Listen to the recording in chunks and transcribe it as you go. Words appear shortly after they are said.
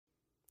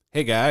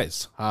Hey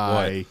guys,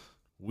 Hi.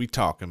 we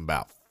talking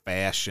about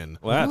fashion.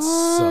 Well, that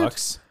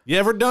sucks. You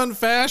ever done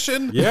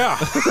fashion? Yeah.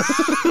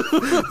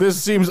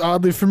 This seems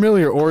oddly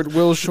familiar, or it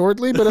will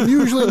shortly, but I'm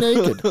usually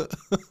naked.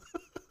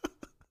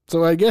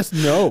 So I guess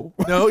no.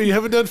 No, you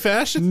haven't done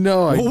fashion?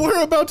 No, I... Well,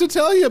 we're about to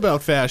tell you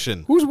about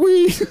fashion. Who's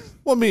we?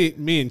 Well, me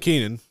and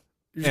Keenan.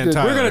 And gonna-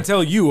 Tyler. We're going to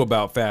tell you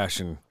about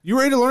fashion. You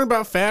ready to learn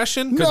about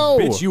fashion? No.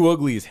 Bitch, you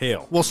ugly as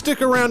hell. Well,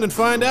 stick around and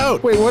find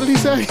out. Wait, what did he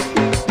say?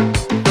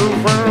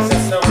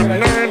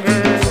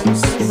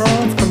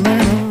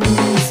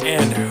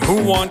 And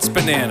who wants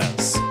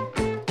bananas?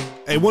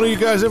 Hey, one of you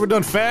guys ever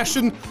done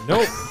fashion?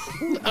 Nope.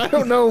 I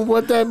don't know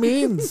what that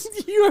means.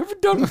 You ever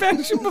done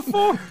fashion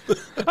before?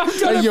 I've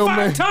done it Yo, 5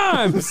 man.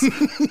 times. I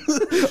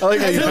like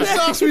how Hey, you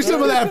toss me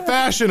some of that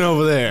fashion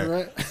over there.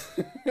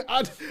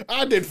 Right.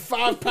 I did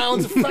 5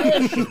 pounds of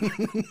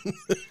fashion.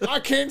 I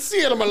can't see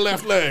it on my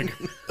left leg.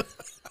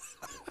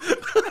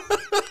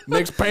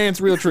 Makes pants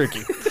real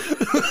tricky.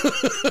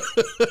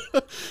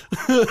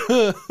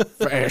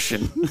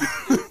 Fashion.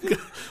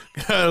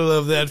 I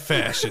love that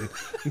fashion.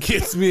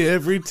 Gets me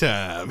every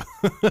time.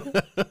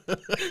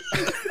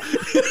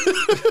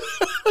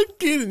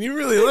 Keenan, you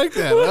really like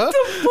that,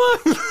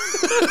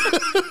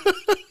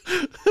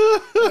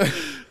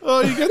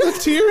 Oh, you got the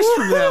tears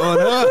from that one,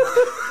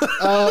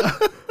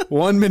 huh?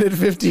 1 minute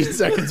 15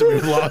 seconds.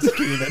 We've lost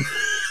Keenan.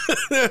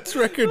 That's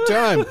record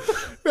time.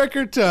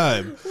 Record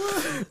time.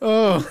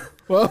 Oh,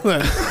 well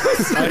then.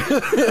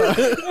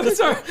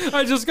 Sorry,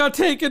 I just got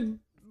taken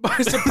by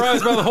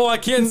surprise by the whole I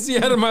can't see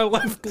out of my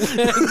left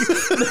leg.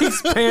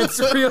 These pants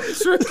are real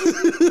tricky.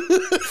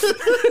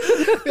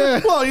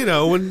 Well, you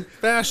know, when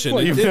fashion,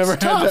 Well, you've it's never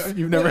tough. had that.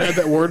 You've never had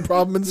that word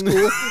problem in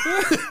school.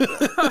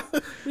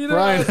 You know,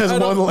 Ryan has I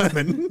one don't-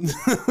 lemon.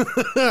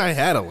 I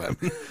had a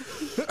lemon.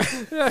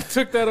 Yeah, I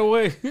took that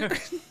away.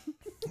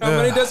 How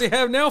many does he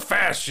have now?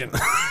 Fashion.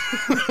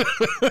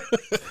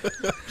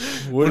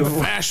 When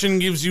fashion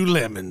gives you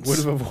lemons. Would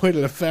have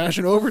avoided a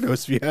fashion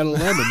overdose if you had a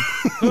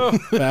lemon.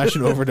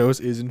 Fashion overdose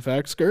is in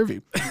fact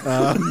scurvy,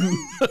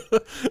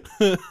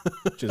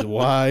 which is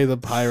why the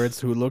pirates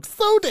who looked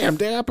so damn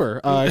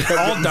dapper All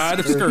died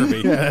of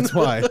scurvy. Yeah, that's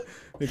why,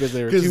 because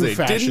they were Because too they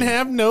fashion. didn't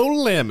have no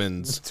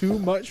lemons. too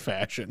much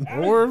fashion.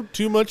 Or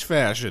too much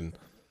fashion.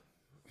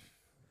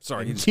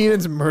 Sorry, he just,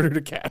 Keenan's murdered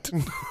a cat.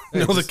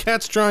 No, the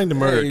cat's trying to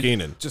murder he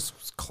Keenan. just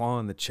was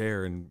clawing the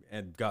chair and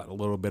got a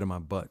little bit of my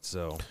butt.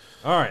 So,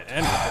 all right,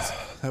 anyways.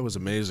 That was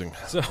amazing.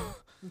 So,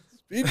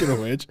 Speaking of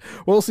which,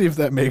 we'll see if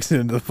that makes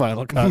it into the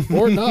final cut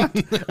or not.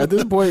 At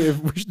this point, if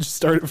we should just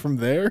start it from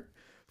there,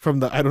 from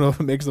the I don't know if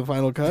it makes the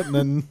final cut, and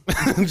then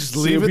Just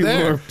leave it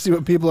there. See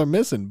what people are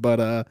missing.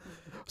 But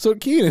so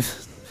Keenan,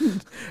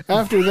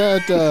 after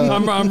that,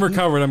 I'm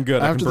recovered. I'm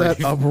good. after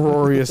that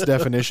uproarious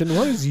definition,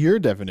 what is your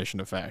definition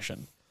of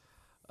fashion?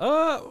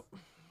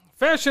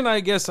 Fashion, I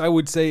guess I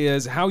would say,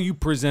 is how you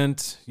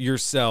present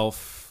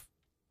yourself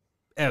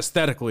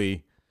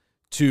aesthetically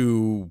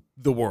to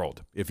the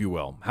world, if you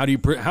will. How do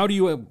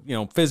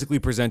you physically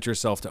present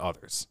yourself to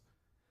others?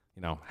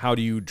 You know, how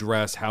do you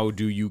dress? How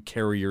do you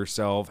carry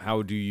yourself?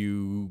 How do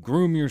you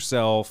groom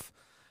yourself?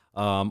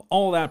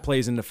 All that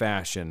plays into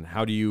fashion.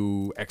 How do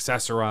you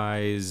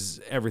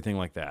accessorize? Everything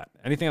like that.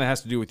 Anything that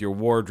has to do with your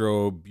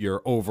wardrobe,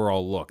 your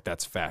overall look,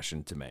 that's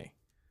fashion to me.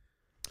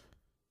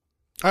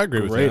 I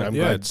agree with Great, that. I'm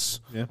Yeah, glad. it's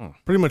Yeah,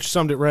 pretty much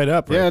summed it right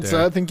up. Right yeah. It's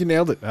there. I think you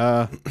nailed it.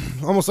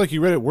 Almost like you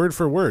read it word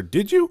for word.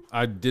 Did you?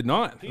 I did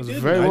not. It was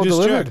didn't. very I well just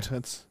delivered. checked.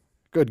 That's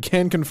good.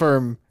 Can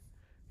confirm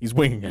he's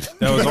winging it.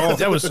 That was all.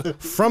 That was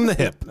from the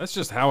hip. That's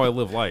just how I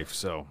live life,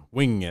 so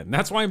winging it. And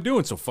that's why I'm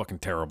doing so fucking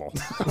terrible.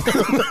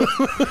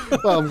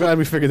 Well, I'm glad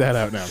we figured that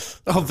out now.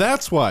 Oh,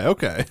 that's why.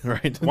 Okay.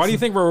 Right. Why do you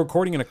think we're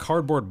recording in a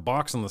cardboard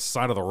box on the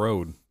side of the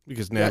road?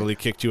 Because Natalie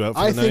kicked you out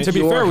for I the think night. To be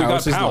your fair, we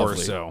house got is power,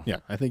 lovely. so- Yeah,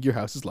 I think your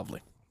house is lovely.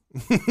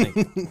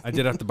 I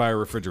did have to buy a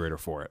refrigerator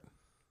for it.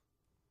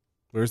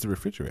 Where's the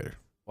refrigerator?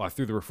 Well, I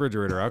threw the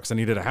refrigerator out because I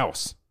needed a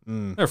house.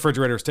 The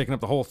refrigerator was taking up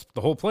the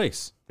whole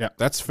place. Yeah,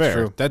 that's fair.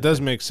 True. That does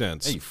make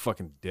sense. Hey, you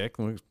fucking dick.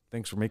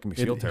 Thanks for making me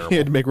He feel had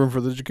terrible. to make room for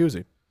the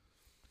jacuzzi.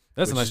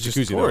 That's a Which nice is just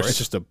jacuzzi, though, course. right? It's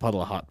just a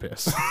puddle of hot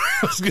piss. I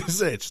was gonna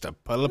say it's just a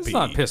puddle of It's pee.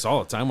 not piss all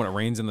the time. When it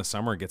rains in the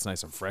summer, it gets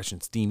nice and fresh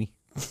and steamy.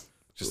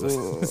 Just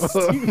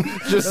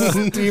Just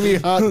a steamy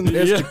hot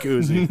piss Yeah.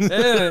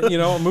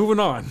 jacuzzi. moving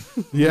on.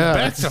 Yeah.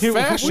 Back to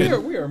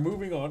fashion. We are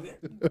moving on.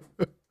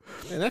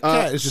 Man, that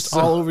cat is just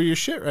all over your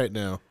shit right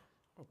now.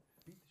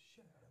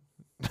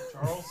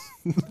 Charles,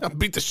 I'll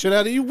beat the shit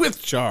out of you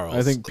with Charles.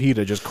 I think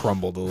PETA just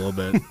crumbled a little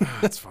bit.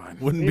 that's fine.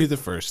 wouldn't be the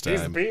first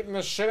time. beating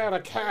the shit out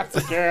of cats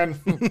again.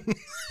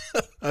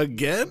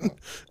 Again?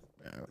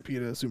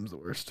 PETA assumes the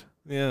worst.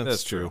 Yeah,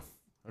 That's true.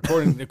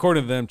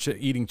 According to them,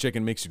 eating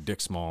chicken makes your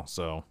dick small.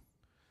 So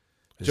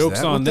Is jokes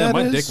that on what them. that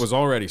My is? dick was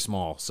already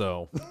small.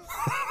 So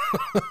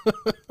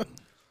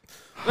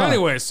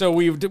anyway, so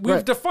we've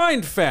Right.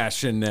 defined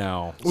fashion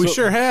now. We So-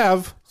 sure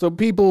have. So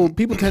people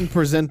tend to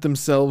present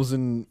themselves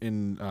in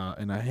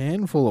a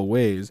handful of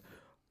ways.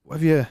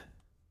 Have you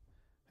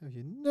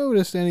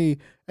noticed any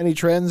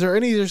trends or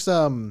any just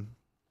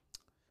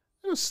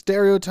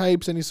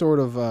stereotypes, any sort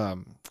of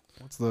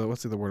what's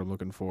the other word I'm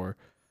looking for?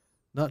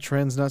 Not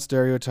trends, not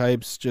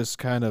stereotypes, just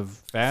kind of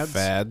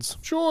Fads.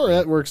 Sure,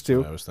 that works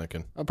too. I was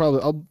thinking.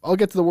 I'll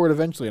get to the word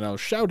eventually, and I'll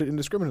shout it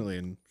indiscriminately,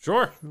 and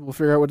Sure. we'll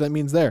figure out what that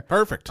means there.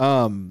 Perfect.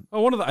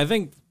 Well, I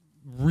think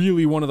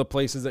really one of the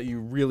places that you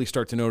really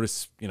start to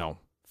notice,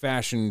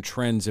 fashion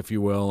trends, if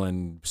you will,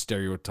 and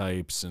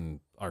stereotypes and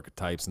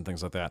archetypes and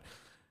things like that.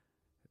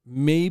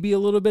 Maybe a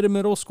little bit of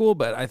middle school,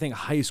 but I think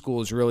high school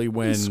is really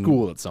when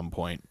School at some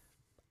point.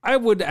 I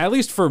would, at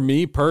least for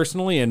me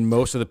personally, and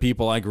most of the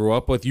people I grew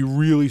up with, you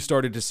really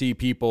started to see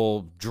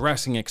people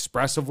dressing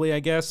expressively, I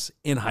guess,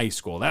 in high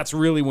school. That's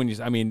really when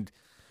in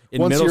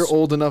Once middle you're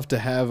old enough to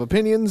have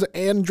opinions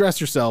and dress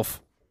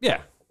yourself.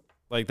 yeah,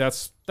 like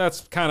that's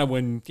kind of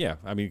when,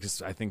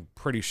 because I think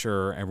pretty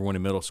sure everyone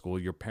in middle school,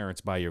 your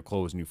parents buy your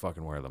clothes and you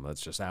fucking wear them.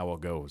 That's just how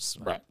it goes.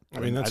 Right. I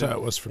mean, that's how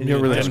it was for me. you're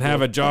in really I high didn't school.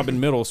 have a job in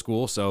middle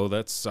school, so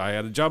I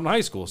had a job in high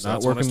school. So Not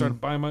that's when I working-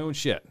 started buying my own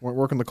shit. Weren't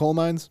working the coal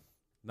mines?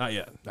 Not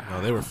yet.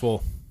 No, they were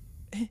full.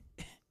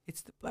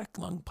 It's the black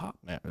lung pop.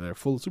 Yeah, they're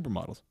full of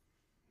supermodels.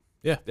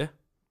 Yeah.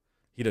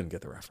 He didn't get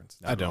the reference.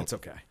 I don't. It's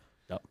okay.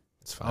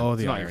 It's fine. Oh,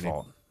 It's the not irony. your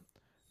fault.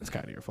 It's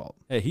kind of your fault.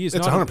 Hey, he is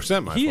It's not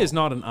 100% my He fault. is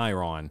not an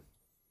iron.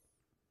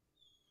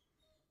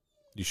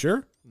 You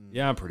sure?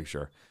 Yeah, I'm pretty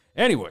sure.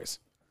 Anyways,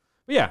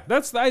 but yeah,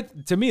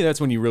 to me,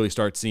 that's when you really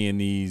start seeing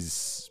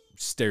these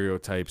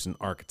stereotypes and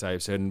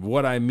archetypes. And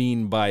what I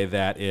mean by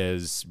that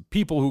is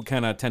people who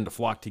kind of tend to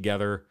flock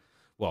together.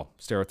 Well,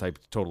 stereotype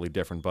totally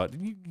different, but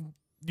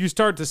you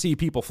start to see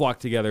people flock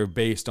together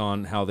based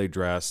on how they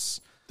dress.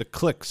 The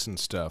cliques and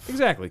stuff.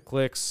 Exactly,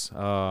 cliques.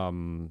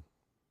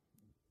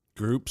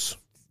 Groups.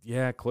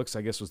 Yeah, cliques,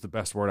 I guess, was the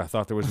best word. I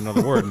thought there was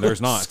another word, and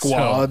there's not.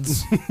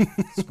 Squads,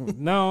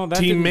 No, that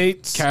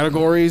Teammates.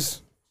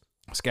 categories.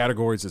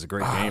 Categories is a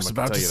great game. I was I can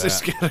about tell to you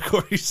say that.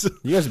 categories.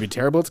 You guys would be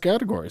terrible at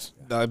categories.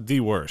 The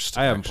worst.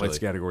 I haven't played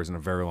actually. categories in a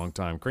very long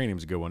time.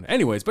 Cranium's a good one.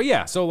 Anyways, but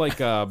yeah, so like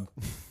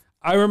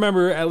I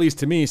remember, at least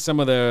to me, some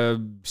of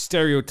the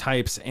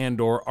stereotypes and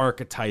or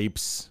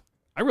archetypes.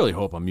 I really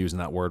hope I'm using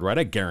that word right.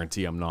 I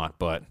guarantee I'm not,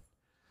 but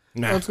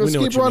Nah, Let's we know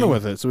keep what you running mean.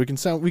 with it, so we can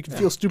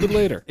feel stupid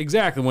later.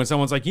 exactly when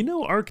someone's like,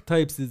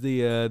 archetypes is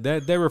the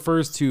that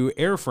refers to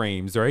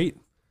airframes, right?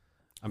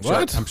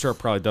 What? I'm sure it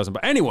probably doesn't.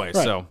 But anyway,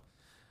 Right. so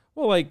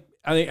like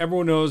I think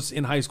everyone knows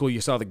in high school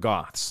you saw the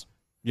goths.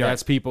 Yeah.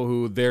 That's people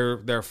who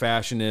their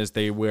fashion is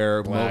they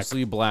wear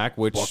mostly black,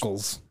 which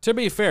Buckles. to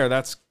be fair,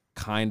 that's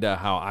kind of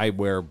how I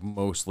wear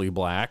mostly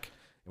black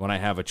when I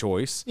have a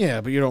choice. Yeah,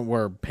 but you don't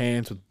wear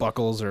pants with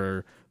buckles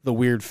or the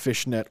weird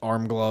fishnet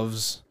arm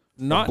gloves.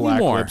 Not black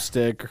anymore.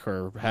 lipstick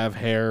or have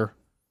hair.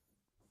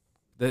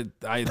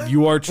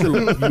 You are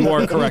true. You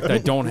are correct. I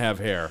don't have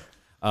hair.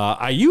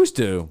 I used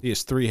to, He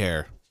has 3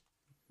 hair.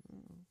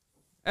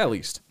 at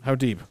least. How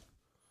deep?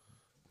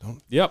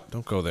 Yep.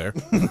 Don't go there.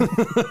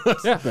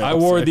 Yeah. I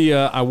wore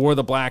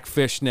the black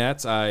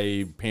fishnets.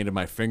 I painted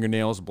my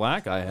fingernails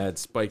black. I had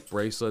spiked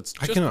bracelets.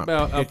 I Just cannot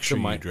about up picture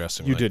to my. you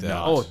dressing You like did that.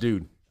 not. Oh,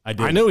 dude, I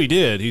did. I know he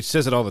did. He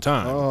says it all the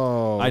time.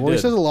 Oh, I well, he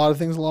did. says a lot of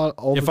things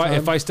all If the time.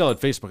 if I still had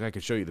Facebook, I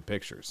could show you the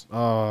pictures.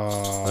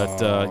 Oh,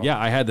 But yeah,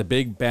 I had the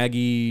big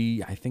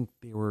baggy. I think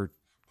they were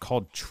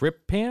called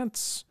trip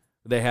pants.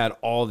 They had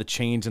all the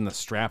chains and the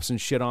straps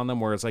and shit on them.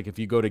 Where it's like if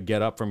you go to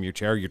get up from your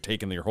chair, you're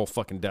taking your whole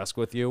fucking desk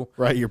with you.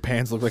 right. Your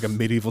pants look like a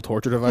medieval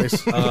torture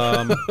device.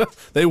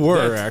 They were,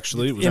 That's-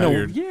 actually. It was In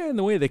weird. in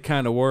the way they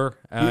kind of were.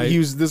 He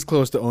was this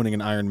close to owning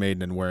an Iron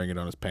Maiden and wearing it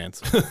on his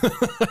pants.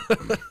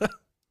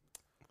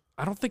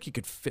 I don't think you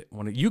could fit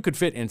one. You could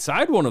fit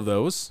inside one of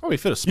those. Oh, he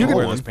fit a You small could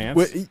wear one. those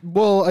pants.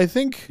 Well, I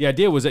think The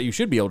idea was that you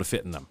should be able to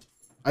fit in them.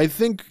 you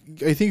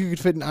could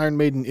fit an Iron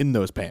Maiden in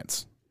those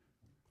pants.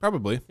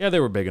 Probably. Yeah,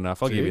 they were big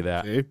enough. I'll give you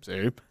that.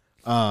 See?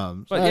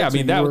 But But yeah, I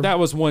mean that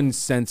was one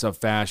sense of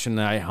fashion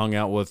I hung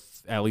out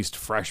with at least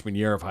freshman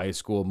year of high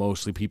school.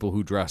 Mostly people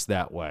who dressed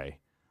that way.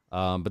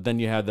 But then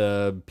you had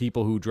the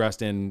people who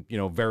dressed in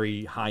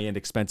very high end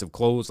expensive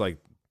clothes like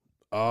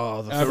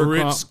oh, the The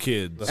Ritz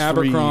kids.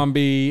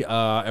 Abercrombie,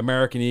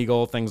 American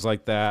Eagle, things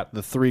like that.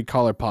 the 3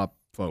 collar pop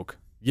folk,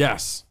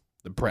 Yes,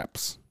 the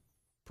preps.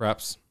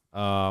 preps.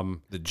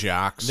 The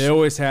jocks. They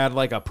always had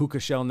like a puka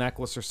shell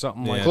necklace or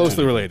something like Yeah. that.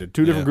 Closely related.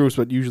 2 different Yeah. groups,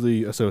 but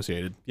usually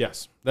associated.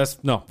 Yes, that's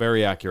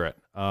very accurate.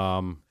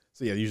 So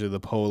yeah, usually the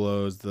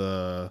polos,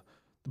 the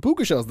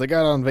puka shells they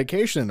got on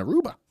vacation in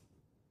Aruba.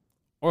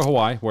 Or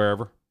Hawaii,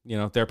 wherever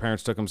their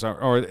parents took them,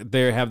 or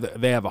they have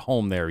a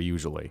home there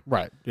usually.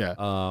 Right. Yeah.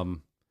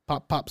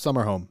 Pop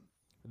summer home.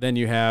 Then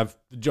you have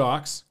the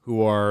jocks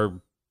who are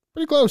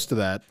Pretty close to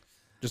that.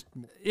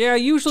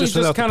 usually just just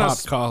without kind the of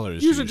popped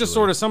collars. usually just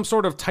sort of some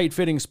sort of tight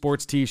fitting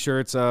sports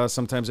t-shirts.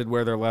 Sometimes they'd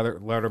wear their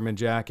Letterman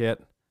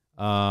jacket.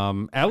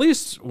 At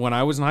least when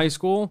I was in high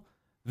school,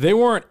 they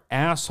weren't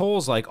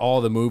assholes like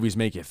all the movies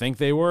make you think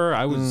they were.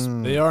 I was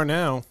They are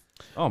now.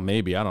 oh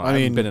maybe I don't know. I I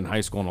haven't mean, been in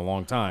high school in a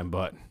long time,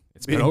 but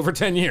it's been being- over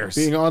 10 years.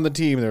 Being on the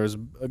team, there was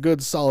a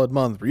good solid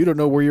month where you don't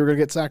know where you're going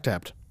to get sack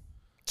tapped.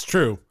 It's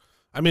true.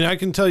 I mean, I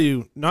can tell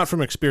you, not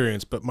from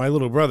experience, but my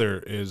little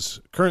brother is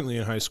currently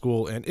in high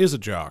school and is a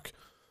jock.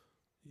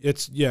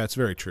 It's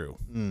very true.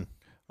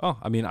 Oh,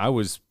 I mean, I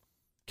was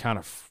kind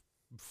of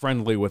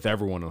friendly with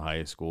everyone in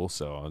high school,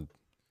 so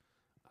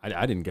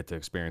I didn't get to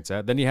experience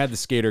that. Then you had the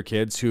skater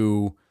kids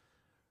who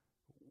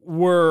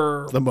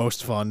were The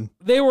most fun.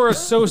 they were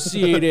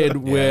associated Yeah, they're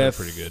with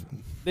pretty good.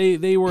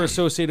 They were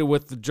associated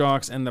with the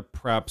jocks and the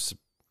preps,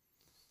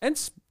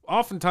 and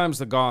oftentimes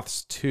the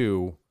goths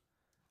too,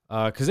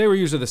 because they were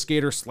usually the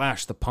skater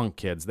 / the punk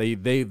kids. They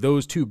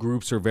those two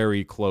groups are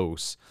very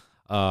close.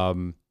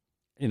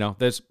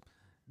 There's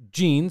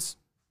jeans,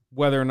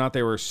 whether or not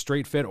they were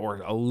straight fit or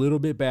a little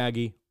bit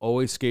baggy,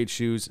 always skate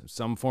shoes,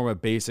 some form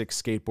of basic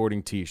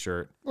skateboarding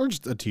T-shirt. Or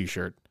just a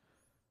T-shirt.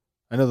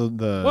 I know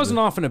It wasn't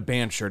often a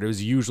band shirt. It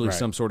was usually Right.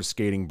 some sort of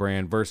skating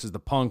brand versus the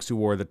punks who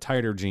wore the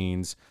tighter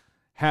jeans,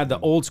 had the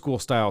old school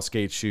style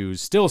skate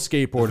shoes, still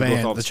skateboarded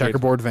with all the skate-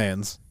 checkerboard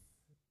Vans.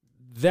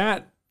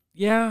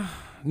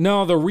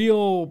 No, the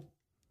real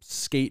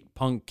skate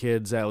punk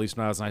kids, at least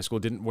when I was in high school,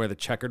 didn't wear the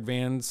checkered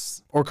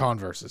Vans. Or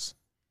Converses.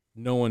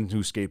 No one who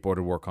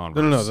skateboarded wore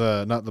Converse.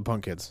 No, not the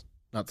punk kids.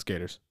 Not the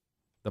skaters.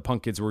 The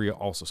punk kids were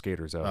also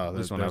skaters. Though. Oh,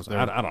 This one there's-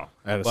 I don't know.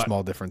 I had a But-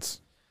 small difference.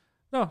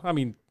 No, I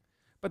mean,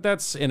 but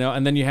that's,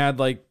 and then you had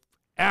like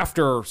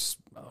after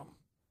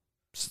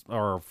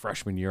our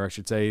freshman year, I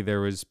should say,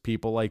 there was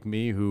people like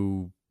me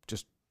who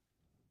just,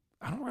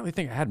 I don't really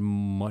think I had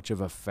much of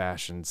a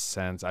fashion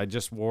sense. I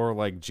just wore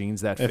like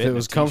jeans that fit. If it and a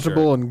was t-shirt.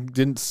 comfortable and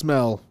didn't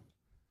smell,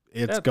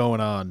 it's That-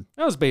 going on.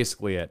 That was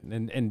basically it.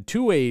 And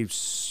to a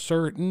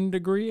certain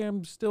degree,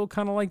 I'm still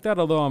kind of like that,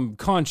 although I'm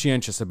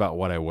conscientious about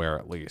what I wear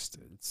at least.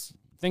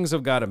 Things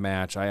have got to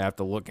match. I have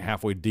to look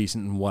halfway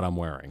decent in what I'm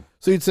wearing.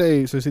 So you'd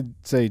say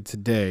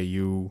today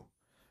you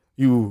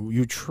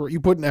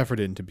put an effort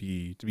in to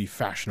be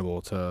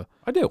fashionable,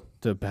 I do.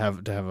 to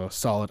have a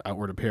solid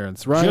outward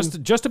appearance.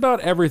 Ryan, Just about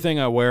everything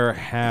I wear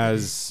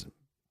has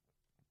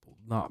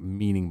not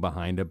meaning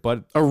behind it,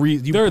 but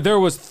there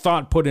was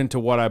thought put into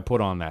what I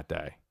put on that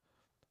day.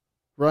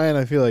 Ryan,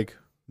 I feel like,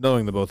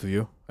 knowing the both of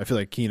you, I feel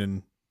like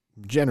Keenan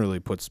generally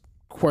puts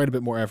quite a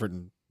bit more effort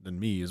than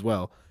me as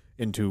well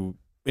into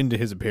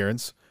his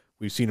appearance.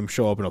 We've seen him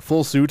show up in a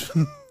full suit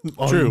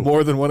on True.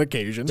 more than one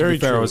occasion. Very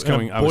fair, true. I was In a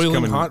coming- I was boiling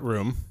coming- hot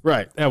room.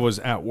 Right. I was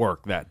at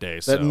work that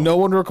day, so That no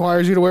one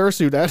requires you to wear a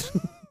suit at.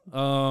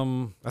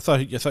 I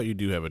thought you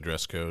do have a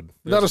dress code.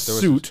 Not a there was-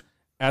 suit.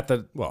 at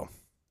the Well,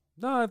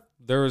 no,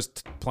 there was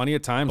plenty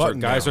of times where Button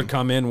guys down. would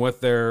come in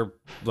with their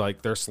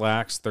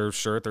slacks, their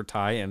shirt, their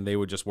tie, and they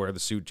would just wear the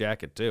suit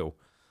jacket too.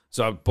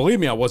 So believe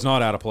me, I was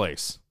not out of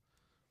place.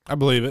 I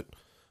believe it.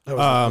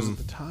 Was it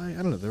the tie?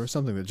 I don't know. There was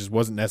something that just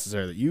wasn't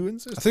necessary that you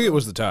insisted. I think it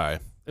was the tie.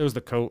 It was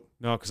the coat.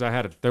 No, because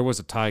there was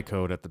a tie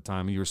code at the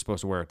time. You were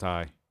supposed to wear a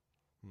tie.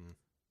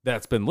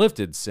 That's been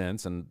lifted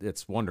since, and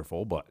it's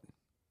wonderful, but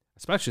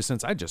especially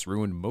since I just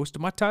ruined most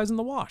of my ties in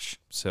the wash.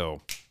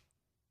 So,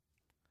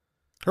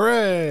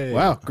 Hooray!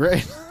 Wow,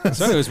 great.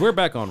 so anyways, we're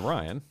back on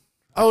Ryan.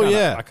 Oh Kinda-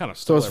 yeah. I kind of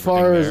So as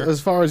far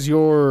as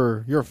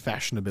your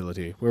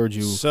fashionability, where would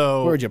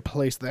you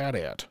place that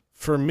at?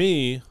 For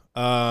me,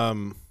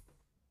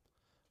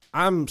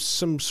 I'm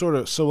some sort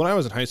of. So when I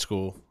was in high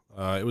school,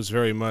 it was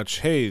very much,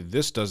 hey,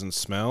 this doesn't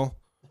smell.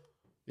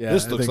 Yeah,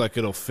 This I looks think like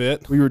it'll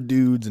fit. we were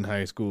dudes in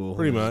high school.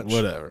 Pretty It was much.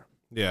 whatever.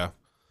 Yeah.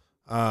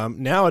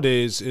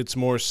 Nowadays, it's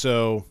more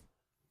so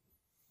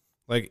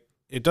like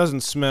it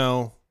doesn't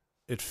smell,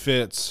 it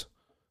fits,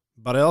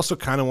 but I also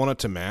kind of want it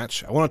to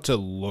match. I want it to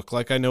look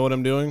like I know what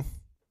I'm doing.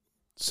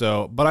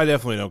 So, but I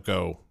definitely don't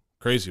go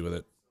crazy with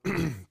it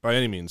by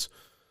any means.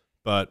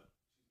 But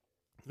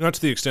not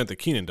to the extent that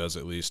Keenan does,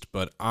 at least.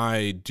 But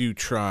I do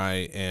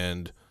try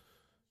and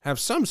have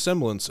some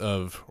semblance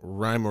of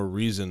rhyme or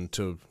reason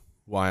to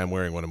why I'm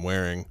wearing what I'm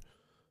wearing.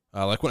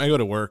 Like when I go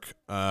to work,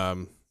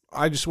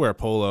 I just wear a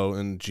polo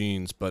and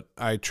jeans, but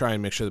I try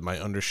and make sure that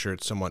my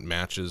undershirt somewhat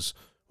matches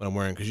what I'm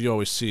wearing because you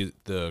always see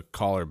the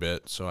collar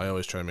bit. So I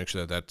always try to make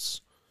sure that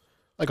that's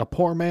Like a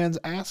poor man's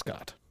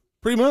ascot.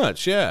 pretty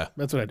much, yeah.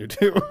 That's what I do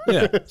too.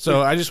 Yeah.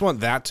 So I just want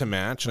that to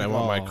match, and I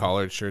want my Oh.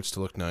 collared shirts to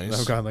look nice.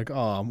 I've gone like, oh,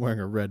 I'm wearing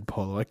a red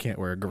polo. I can't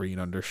wear a green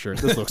undershirt.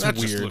 This looks that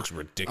weird. just looks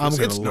ridiculous.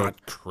 gonna It's look-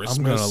 not Christmas.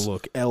 I'm gonna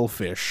look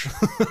elfish.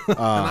 And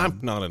I'm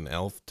not an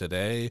elf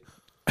today.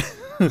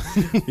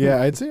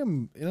 Yeah, I'd say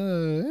I'm in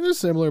a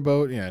similar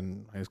boat. Yeah,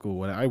 in high school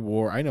when I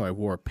wore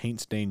a paint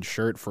stained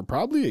shirt for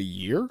probably a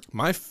year.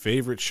 My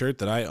favorite shirt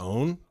that I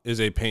own is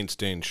a paint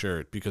stained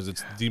shirt because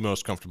it's the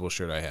most comfortable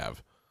shirt I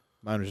have.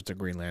 Mine was just a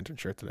Green Lantern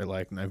shirt that I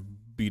liked, and I've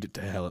beat it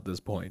to hell at this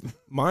point.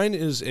 Mine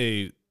is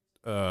a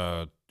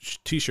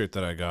t-shirt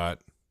that I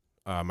got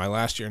my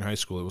last year in high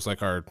school. It was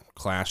like our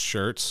class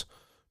shirts.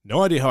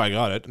 No idea how I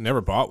got it.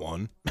 Never bought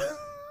one,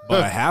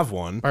 but I have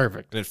one,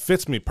 Perfect. and it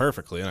fits me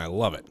perfectly, and I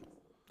love it.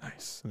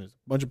 Nice. And there's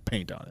a bunch of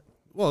paint on it.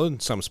 Well, in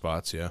some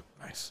spots, yeah,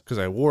 Nice. because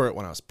I wore it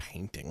when I was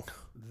painting.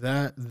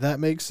 That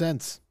makes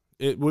sense.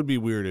 It would be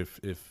weird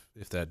if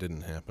that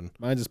didn't happen.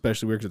 Mine's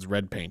especially weird because it's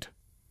red paint,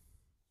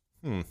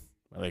 Hmm.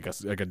 like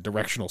a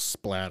directional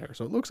splatter.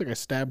 So it looks like I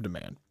stabbed a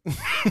man.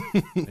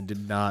 I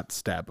did not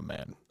stab a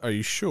man. Are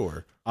you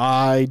sure?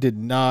 I did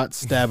not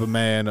stab a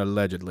man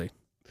allegedly.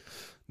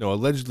 No,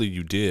 allegedly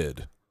you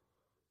did.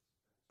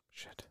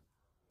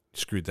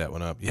 screwed that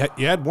one up.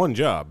 You had one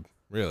job,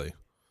 really.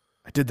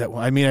 I did that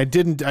one. I mean, I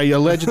didn't. I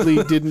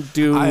allegedly didn't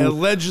do. I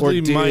allegedly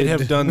or might did.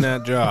 have done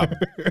that job.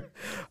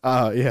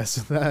 Yes,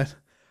 that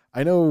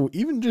I know.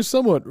 Even just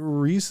somewhat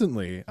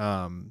recently,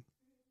 and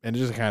it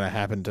just kind of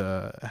happened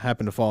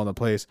to fall into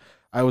place.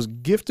 I was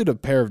gifted a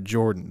pair of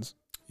Jordans.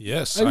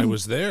 Yes, I I mean,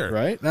 was there.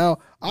 Right now,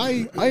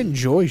 I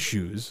enjoy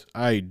shoes.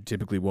 I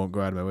typically won't go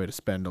out of my way to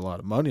spend a lot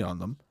of money on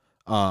them.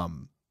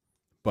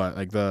 But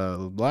like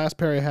the last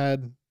pair I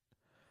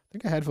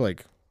think I had for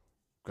like,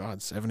 God,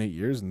 7-8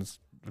 years, and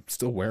I'm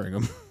still wearing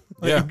them.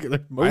 Yeah.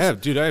 most,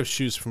 I have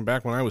shoes from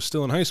back when I was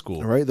still in high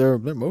school. right. They're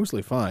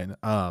mostly fine.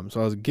 So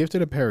I was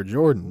gifted a pair of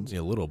Jordans. Yeah,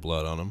 a little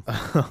blood on them.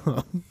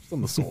 Just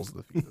on the soles of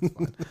the feet.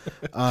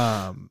 That's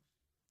fine.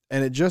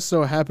 And it just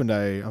so happened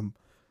I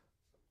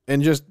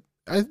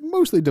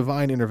mostly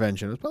divine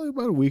intervention. It was probably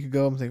about a week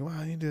ago. I'm thinking, well,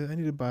 I need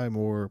to buy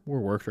more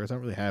work shirts. I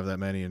don't really have that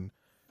many, and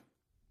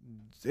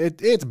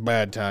it's a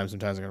bad time.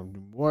 Sometimes I'm gonna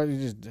do more. I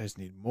just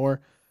need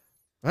more.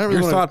 I don't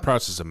really Your wanna, thought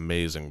process is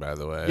amazing, by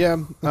the way.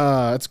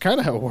 yeah, it's kind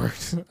of how it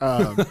works.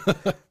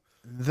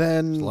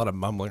 Then There's a lot of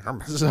mumbling.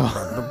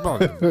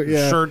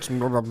 Yeah. Shirts.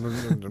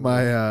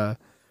 my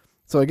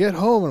so I get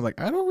home and I'm like,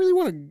 I don't really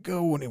want to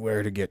go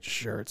anywhere to get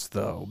shirts,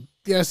 though.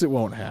 Yes, it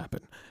won't happen.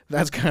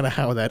 That's kind of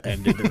how that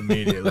ended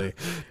immediately.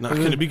 Not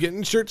going to be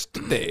getting shirts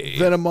today.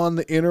 Then I'm on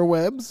the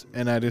interwebs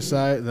and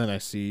I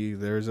see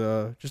there's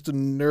just a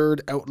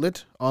nerd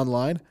outlet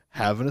online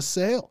having a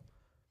sale.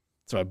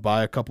 So I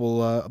buy a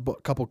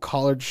couple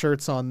collared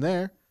shirts on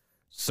there.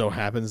 So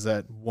happens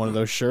that one of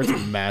those shirts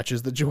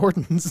matches the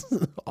Jordans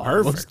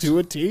almost Perfect. to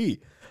a T.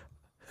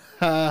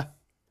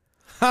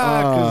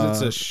 Because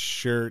it's a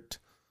shirt.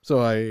 So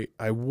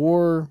I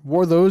wore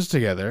those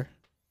together.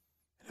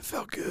 And it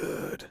felt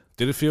good.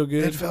 Did it feel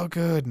good? It felt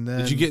good. And then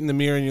Did you get in the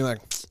mirror and you're like,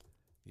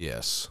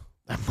 yes.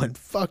 I went,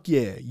 fuck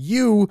yeah,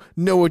 you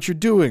know what you're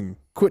doing.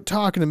 Quit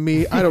talking to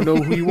me. I don't know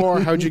who you are.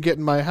 How'd you get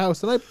in my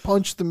house? And I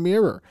punched the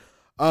mirror.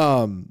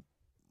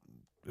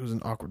 It was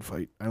an awkward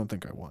fight. I don't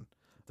think I won.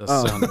 Does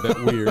sound a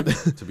bit weird,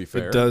 to be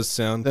fair. It does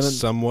sound Then-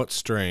 somewhat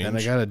strange. And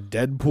I got a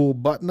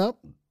Deadpool button up,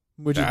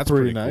 which That's is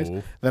pretty nice.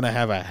 cool. Then I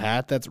have a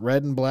hat that's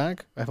red and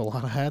black. I have a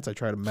lot of hats. I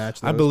try to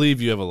match those. I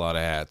believe you have a lot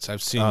of hats.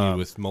 I've seen you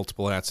with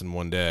multiple hats in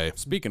one day.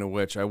 Speaking of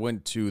which, I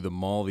went to the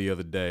mall the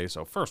other day.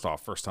 So first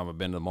time I've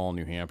been to the mall in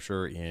New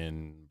Hampshire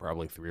in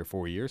probably 3 or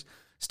 4 years.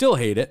 Still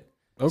hate it.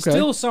 Okay.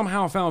 Still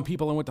somehow found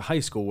people I went to high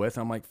school with.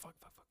 I'm like, fuck.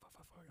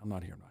 I'm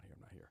not here.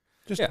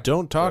 Just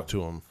don't talk to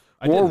them.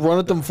 I Or didn't. run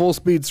at them full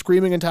speed,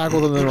 screaming and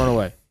tackle them, and then run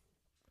away.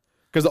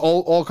 Because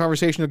all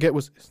conversation you'll get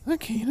was, is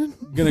that Keenan?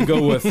 Gonna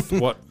go with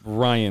what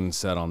Ryan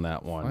said on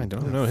that one. I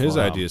don't No, his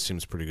Wow. idea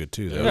seems pretty good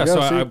too, though. Yeah, Yeah,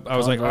 so see, I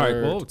was like, all right,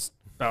 convert. well, it's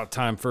about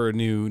time for a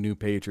new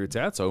Patriots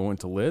hat. So I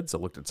went to Lids. I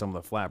looked at some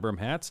of the flat brim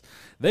hats.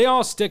 They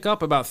all stick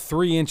up about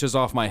 3 inches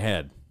off my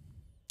head.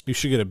 You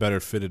should get a better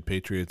fitted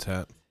Patriots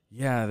hat.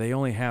 Yeah, they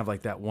only have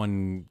like that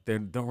one. They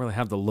don't really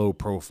have the low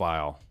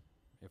profile.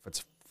 If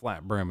it's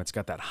flat brim, it's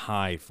got that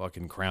high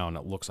fucking crown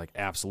that looks like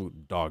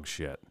absolute dog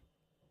shit.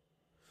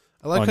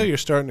 I like how you're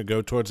starting to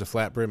go towards the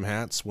flat brim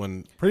hats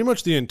when pretty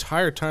much the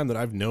entire time that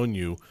I've known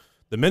you,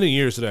 the many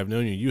years that I've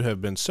known you, you have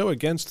been so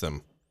against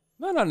them.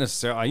 No, not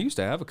necessarily. I used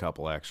to have a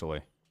couple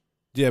actually.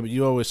 Yeah, but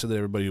you always said that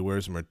everybody who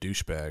wears them are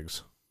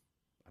douchebags.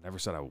 I never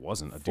said I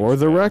wasn't a For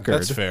the douchebag. record,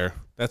 That's fair.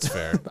 That's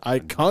fair. I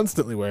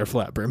constantly wear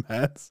flat brim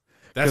hats.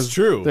 That's 'Cause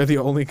true. They're the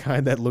only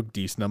kind that look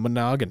decent on my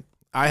noggin.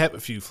 I have a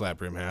few flat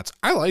brim hats.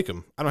 I like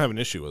them. I don't have an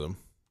issue with them.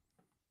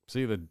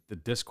 See, the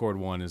Discord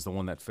one is the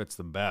one that fits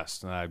the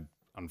best, and I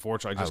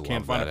unfortunately I just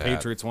can't love find a that hat.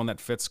 Patriots one that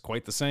fits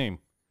quite the same.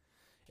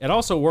 It'd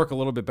also work a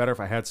little bit better if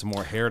I had some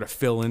more hair to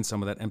fill in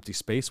some of that empty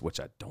space, which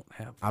I don't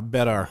have. I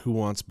bet our Who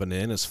Wants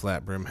Bananas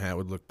flat brim hat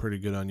would look pretty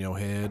good on your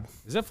head.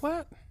 Is it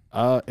flat?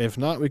 If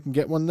not, we can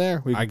get one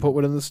there. We can I put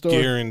one in the store.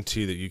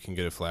 Guarantee that you can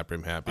get a flat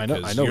brim hat I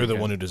because know you're we the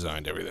can. one who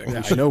designed everything.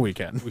 Yeah, I know we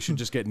can. We should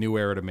just get New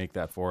Era to make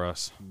that for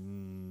us.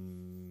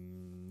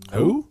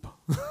 Who?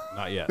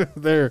 Not yet.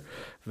 There,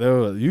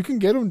 though, you can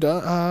get them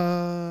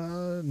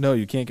done. No,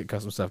 you can't get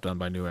custom stuff done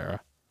by New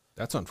Era.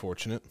 That's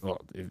unfortunate. Well,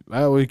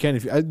 you can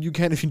if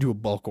you do a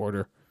bulk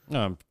order.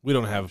 We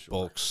don't have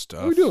bulk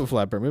stuff. We do have a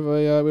flat brim.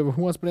 We have a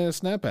Who Wants Banana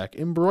snapback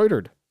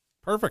embroidered.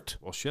 Perfect.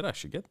 Well, shit, I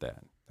should get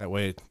that. That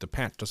way the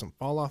patch doesn't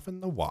fall off in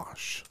the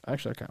wash.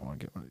 Actually, I kind of want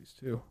to get one of these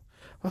too.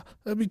 Well,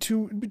 it'd be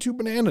too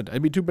bananaed.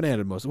 I'd be too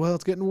bananaed most. Well,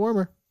 it's getting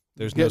warmer.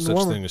 There's no Getting such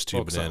warmer. thing as too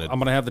Folks, banana. I'm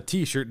gonna have the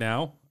T-shirt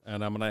now,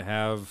 and I'm gonna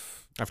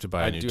have. I have to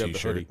buy a I new do have the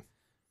t-shirt. hoodie.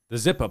 The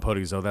zip-up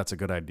hoodies, though, that's a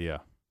good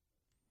idea.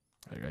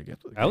 I get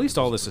At least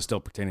all this is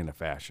still pertaining to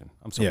fashion.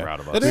 I'm so Yeah. proud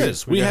of us. It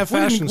is. We have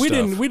fashion we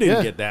stuff. didn't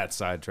Yeah. get that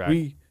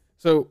sidetracked.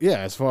 So yeah,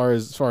 as far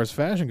as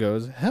fashion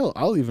goes, hell,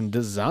 I'll even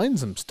design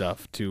some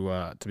stuff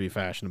to be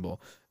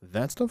fashionable.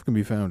 That stuff can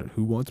be found at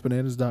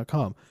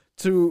whowantsbananas.com.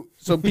 So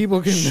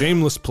people can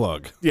Shameless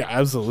plug. Yeah,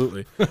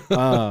 absolutely. It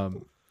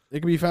can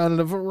be found in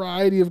a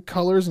variety of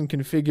colors and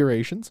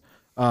configurations.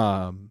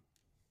 But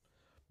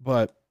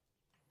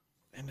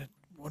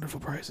wonderful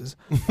prices.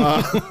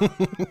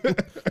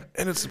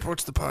 And it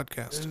supports the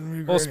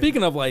podcast. Well,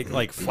 speaking of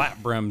like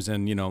flat brims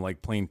and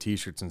like plain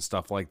T-shirts and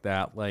stuff like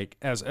that, like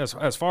as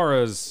far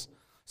as,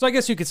 so I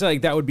guess you could say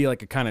like that would be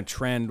like a kind of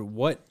trend.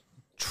 What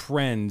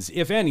trends,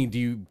 if any, do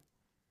you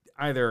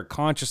either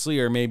consciously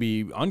or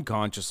maybe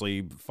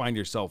unconsciously find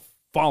yourself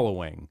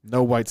following?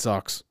 No white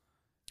socks.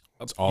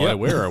 That's all I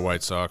wear are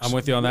white socks. I'm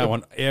with you on that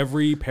one.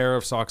 Every pair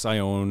of socks I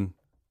own,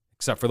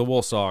 except for the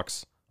wool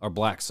socks, are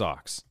black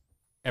socks.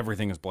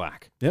 Everything is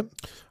black. Yep.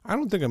 I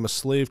don't think I'm a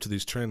slave to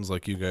these trends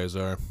like you guys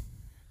are.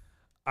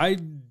 I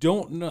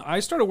don't know.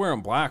 I started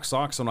wearing black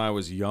socks when I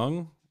was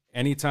young.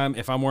 Anytime,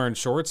 if I'm wearing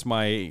shorts,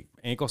 my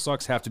ankle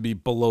socks have to be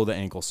below the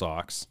ankle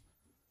socks.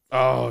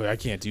 Oh, I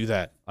can't do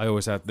that. I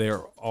always have, they're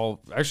all,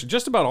 actually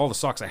just about all the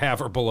socks I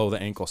have are below the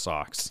ankle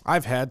socks.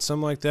 I've had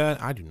some like that.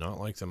 I do not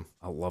like them.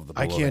 I love the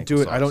I below the can't ankle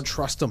do it. socks. I don't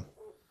trust them.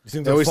 You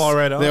think They they'll always fall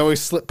right off? They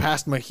always slip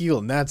past my heel,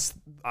 and that's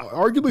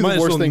arguably Might the as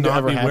worst well thing to not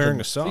ever be happen. wearing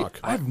a sock.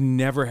 I've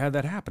never had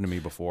that happen to me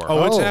before.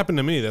 Oh, it's Oh. happened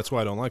to me. That's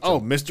why I don't like them. Oh,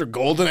 Mr.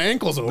 Golden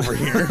Ankles over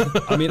here.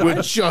 I mean,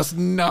 With just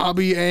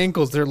knobby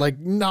ankles. They're like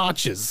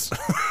notches.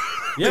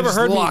 you ever Just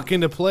heard me, lock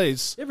into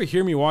place. you ever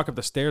hear me walk up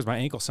the stairs? My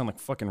ankles sound like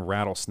fucking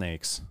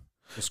rattlesnakes.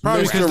 Just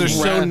Probably because they're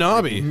so Rat-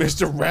 knobby.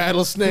 Mr.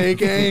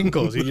 Rattlesnake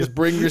Ankles. You just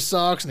bring your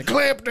socks and they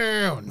clamp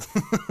down.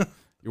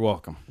 You're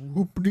welcome.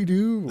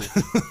 Whoop-de-doo.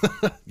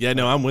 Yeah,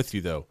 no, I'm with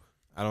you though.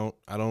 I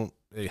don't.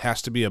 It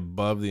has to be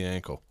above the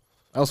ankle.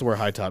 I also wear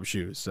high top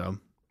shoes, so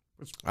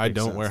I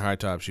don't sense. wear high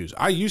top shoes.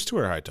 I used to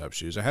wear high top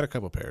shoes. I had a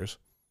couple pairs.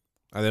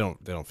 They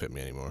don't fit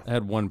me anymore. I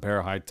had one pair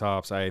of high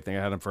tops. I think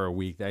I had them for a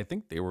week. I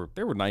think they were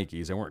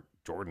Nikes. They weren't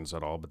Jordans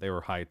at all, but they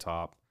were high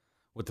top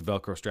with the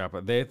Velcro strap.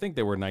 I think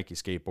they were Nike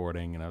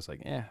skateboarding, and I was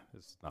like,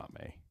 this is not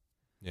me.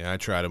 Yeah, I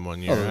tried them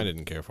one year. Oh. I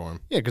didn't care for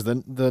them. yeah, because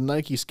the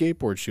Nike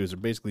skateboard shoes are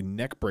basically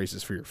neck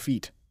braces for your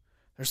feet.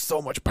 There's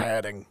so much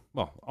padding.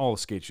 Well, all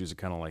the skate shoes are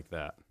kind of like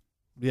that.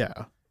 Yeah.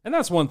 And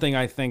that's one thing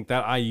I think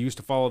that I used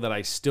to follow that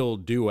I still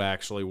do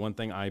actually. One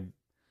thing I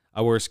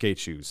wear skate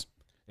shoes.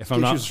 If I'm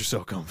Skate not shoes are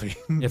so comfy.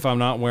 if I'm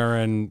not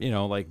wearing,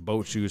 like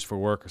boat shoes for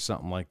work or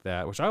something like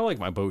that, which I like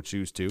my boat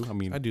shoes too. I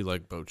mean, I do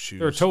like boat shoes.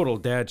 they're total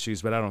dad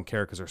shoes, but I don't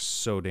care because they're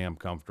so damn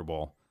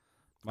comfortable.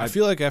 I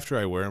feel like after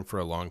I wear them for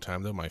a long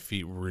time, though, my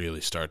feet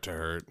really start to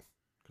hurt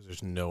because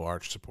there's no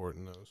arch support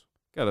in those.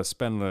 Got to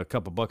spend a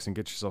couple bucks and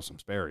get yourself some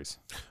Sperry's.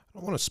 I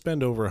don't want to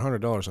spend over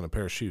 $100 on a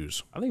pair of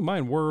shoes. I think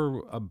mine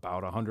were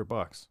about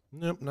 $100.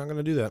 Nope, not going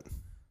to do that.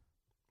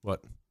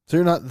 What? So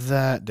you're not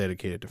that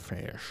dedicated to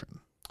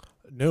fashion.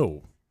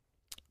 No,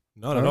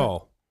 not All at right.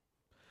 all.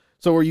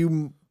 So are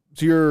you?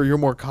 So you're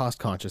more cost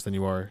conscious than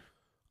you are.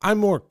 I'm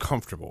more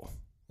comfortable.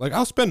 Like,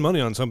 I'll spend money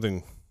on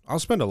something. I'll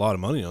spend a lot of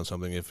money on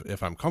something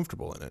if I'm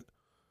comfortable in it.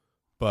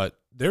 But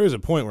there is a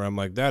point where I'm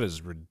like, that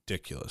is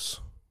ridiculous.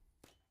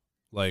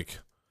 Like,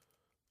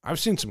 I've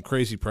seen some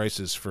crazy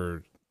prices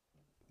for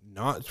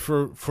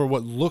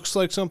what looks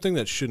like something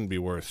that shouldn't be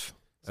worth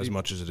as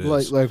much as it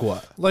is. Like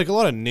what? Like a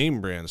lot of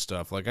name brand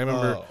stuff. Like I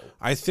remember, Oh.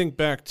 I think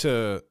back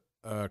to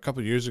a couple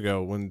of years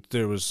ago when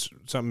there was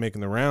something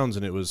making the rounds,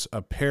 and it was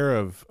a pair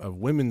of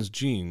women's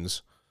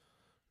jeans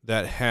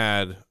that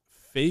had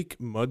fake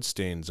mud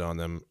stains on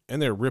them,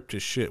 and they're ripped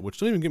as shit. Which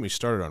don't even get me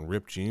started on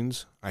ripped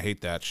jeans. I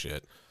hate that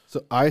shit.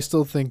 So I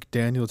still think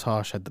Daniel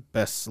Tosh had the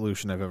best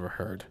solution I've ever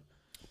heard.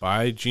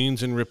 Buy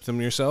jeans and rip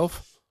them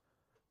yourself.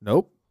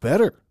 Nope,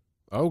 better.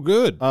 Oh,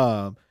 good.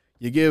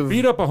 You give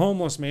Beat up a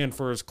homeless man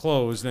for his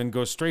clothes, then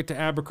go straight to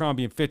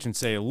Abercrombie and Fitch and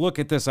say, "Look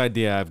at this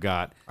idea I've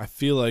got." I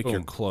feel like Boom.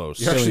 you're close.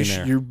 you're actually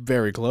billionaire. you're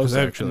very close 'Cause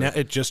actually.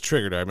 it just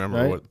triggered. I remember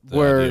Right? what the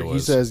Where idea he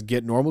was. says,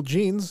 get normal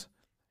jeans,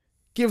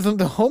 give them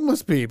to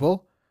homeless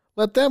people,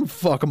 let them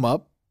fuck them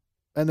up,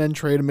 and then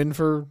trade them in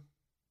for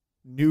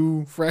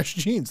new fresh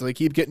jeans. So they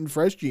keep getting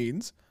fresh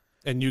jeans.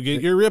 and you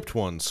get your ripped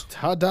ones.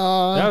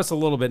 Ta-da! That was a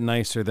little bit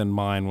nicer than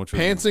mine, which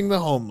was Pantsing the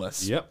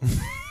homeless. Yep.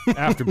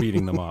 After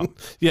beating them up,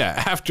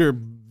 Yeah, after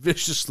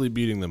viciously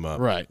beating them up.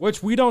 Right.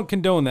 which we don't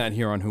condone that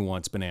here on Who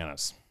Wants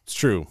Bananas. It's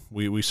true.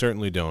 We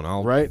certainly don't.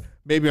 Right?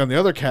 Maybe on the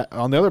other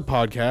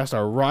podcast,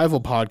 our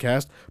rival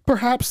podcast,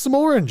 perhaps some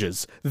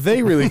oranges.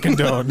 They really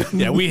condone.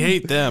 Yeah, we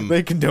hate them.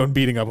 They condone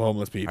beating up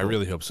homeless people I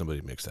really hope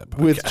somebody makes that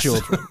podcast. with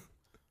children.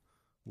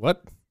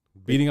 What?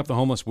 Beating up the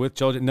homeless with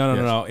children?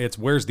 No. It's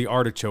Where's the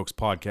Artichokes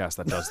podcast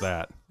that does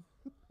that.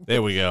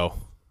 There we go.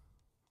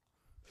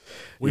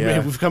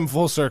 Yeah. We've come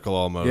full circle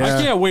almost. Yeah.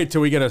 I can't wait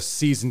till we get a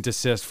cease and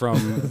desist from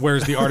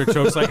Where's the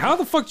Artichokes. Like, how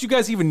the fuck do you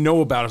guys even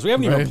know about us? We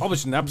haven't even Right.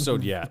 published an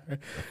episode yet.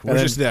 We're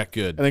just that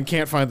good. And then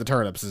can't find the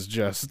turnips is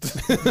just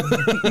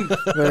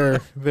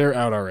they're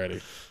out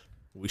already.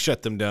 We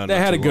shut them down. They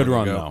not had a too good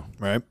long run ago.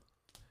 though. Right.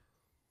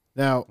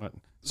 Now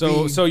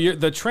So you're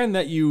the trend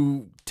that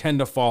you tend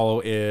to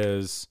follow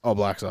is all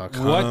black socks.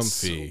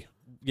 What's- Comfy.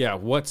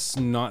 what's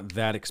not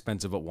that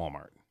expensive at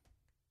Walmart?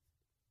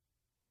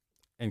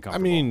 And I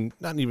comfortable. mean,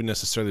 not even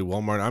necessarily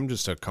Walmart. I'm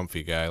just a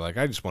comfy guy. Like,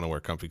 I just want to wear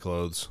comfy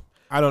clothes.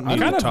 I don't need it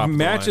kind the top of of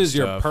the line matches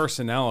your stuff.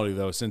 personality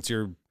though, since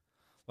you're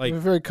like You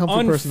have a very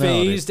comfy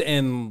personality. unfazed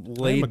and I'm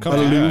laid a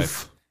comfy back. guy.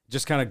 Aloof.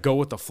 just kind of go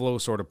with the flow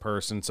sort of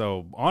person.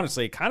 So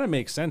honestly, it kind of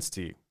makes sense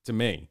to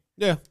me.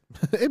 Yeah.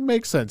 It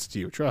makes sense to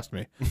you. Trust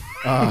me.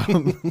 I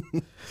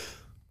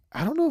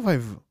don't know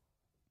if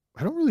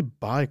I don't really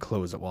buy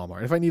clothes at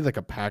Walmart. If I need like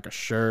a pack of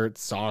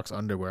shirts, socks,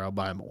 underwear, I'll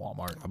buy them at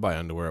Walmart. I buy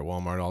underwear at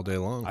Walmart all day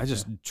long. I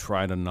just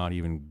try to not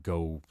even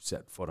go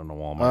set foot on a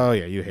Walmart. Oh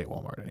yeah, you hate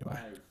Walmart anyway.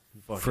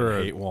 I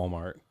hate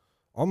Walmart.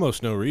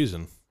 Almost no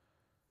reason.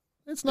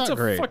 It's not It's a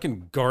great.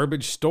 fucking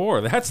garbage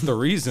store. That's the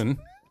reason.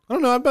 I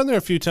don't know. I've been there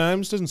a few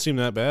times. Doesn't seem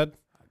that bad.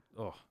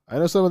 Oh, I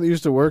know someone that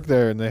used to work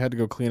there, and they had to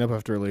go clean up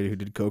after a lady who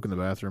did coke in the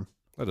bathroom.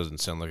 That doesn't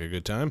sound like a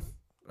good time.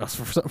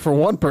 For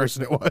one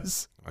person, it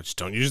was. I just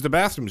don't use the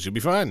bathrooms. You'll be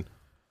fine.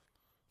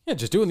 yeah,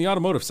 just do it in the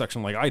automotive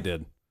section like I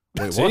did.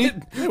 Wait, See?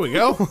 what? There we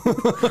go.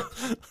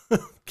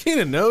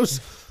 Keenan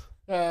knows.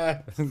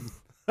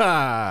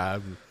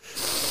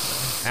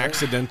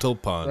 Accidental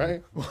pun.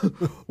 Right?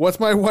 What's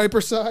my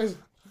wiper size?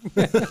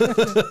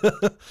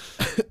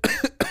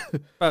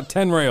 About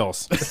 10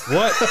 rails.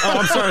 What? Oh,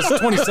 I'm sorry. It's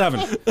 27.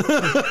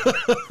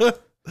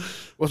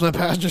 What's my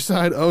passenger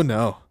side? Oh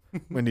no.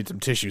 We need some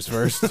tissues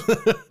first.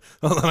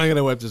 Hold on, I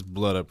gotta wipe this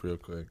blood up real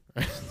quick.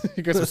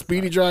 You got some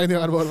speedy dry in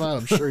the automotive aisle?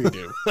 I'm sure you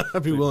do.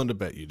 I'd be willing to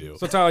bet you do.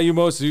 So Tyler,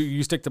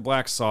 you stick to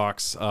black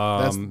socks. You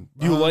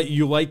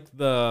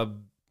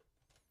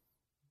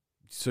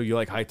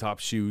like high top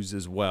shoes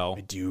as well.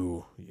 I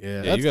do.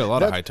 Yeah. Yeah, you got a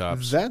lot of high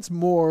tops. That's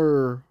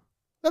more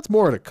at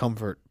a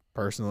comfort,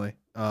 personally.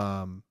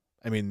 I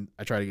mean,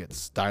 I try to get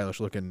stylish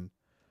looking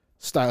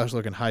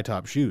high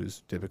top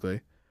shoes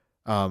typically.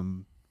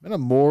 And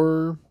I'm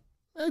more,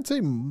 I'd say,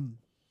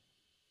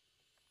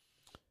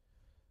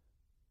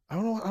 I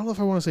don't know if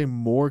I want to say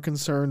more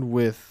concerned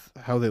with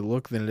how they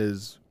look than it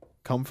is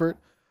comfort,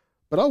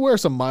 but I'll wear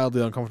some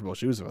mildly uncomfortable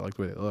shoes if I like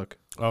the way they look.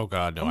 Oh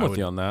God, no! I'm I with would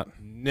you on that.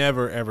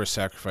 never ever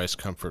sacrifice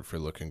comfort for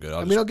looking good.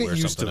 I'll just get wear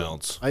used to something them.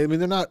 else. I mean,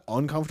 they're not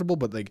uncomfortable,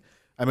 but like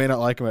I may not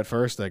like them at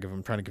first. Like if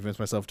I'm trying to convince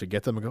myself to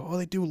get them and go, oh,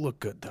 they do look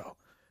good though.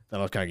 Then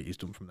I'll kind of get used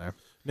to them from there.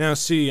 Now,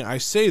 see, I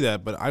say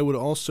that, but I would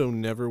also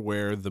never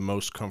wear the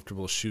most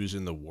comfortable shoes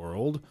in the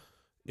world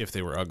if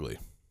they were ugly.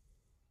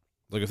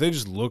 Like if they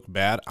just look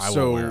bad, I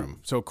won't wear them.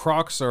 So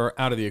Crocs are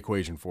out of the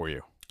equation for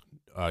you.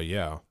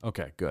 Yeah.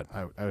 Okay, good.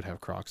 I would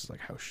have Crocs as like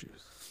house shoes.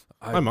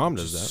 My mom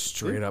does just that.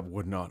 Straight up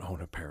would not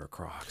own a pair of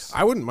Crocs.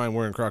 I wouldn't mind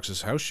wearing Crocs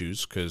as house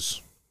shoes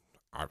because,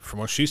 from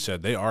what she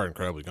said, they are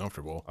incredibly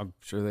comfortable. I'm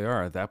sure they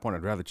are. At that point,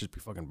 I'd rather just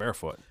be fucking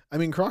barefoot. I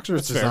mean, Crocs are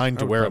That's fair. designed I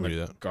to would wear in probably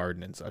the do that.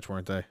 garden and such,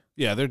 weren't they?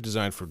 Yeah, they're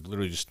designed for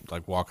literally just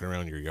like walking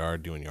around your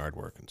yard doing yard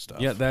work and stuff.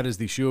 Yeah, that is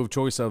the shoe of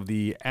choice of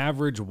the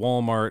average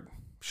Walmart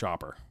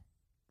shopper.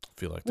 I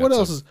feel like What that's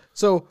else a is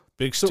so?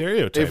 big so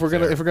stereotype. If we're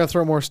gonna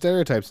throw more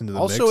stereotypes into the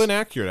also mix,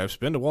 inaccurate. I've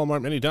been to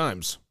Walmart many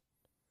times.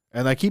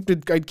 and I keep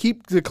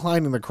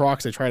declining the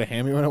Crocs they try to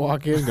hand me when I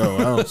walk in. And go,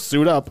 oh,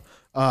 suit up,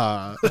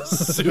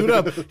 Suit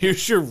up.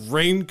 Here's your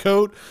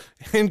raincoat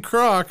and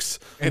Crocs.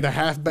 and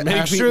a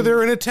Make sure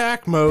they're in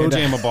attack mode.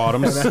 Pajama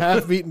bottoms. and a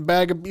half-eaten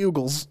bag of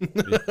Bugles.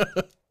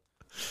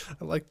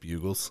 I like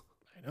bugles.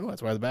 I know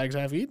that's why the bag's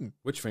half-eaten.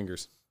 Which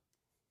fingers?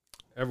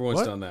 Everyone's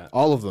What? done that.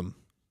 All of them.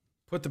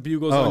 Put the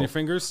bugles Oh. on your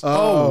fingers.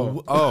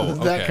 Oh,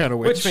 that okay. kind of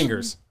Which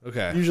fingers?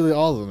 Okay. Usually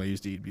all of them I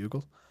used to eat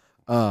Bugles.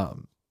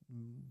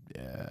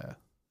 Yeah.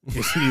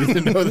 You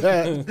didn't know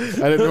that.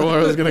 I didn't know where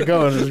I was gonna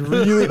go, and I was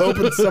really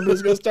hoping somebody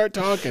was gonna start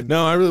talking.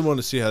 No, I really want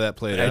to see how that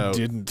played I out.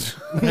 didn't.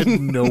 I had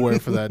nowhere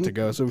for that to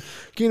go. So,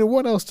 Keenan,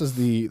 what else does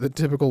the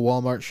typical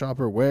Walmart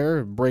shopper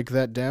wear? Break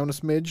that down a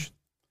smidge.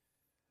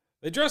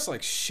 They dress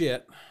like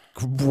shit.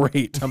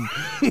 Great. I'm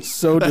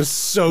so That's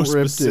so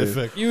descriptive.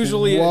 specific.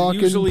 Usually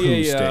Walking poo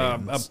a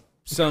stains.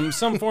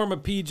 some form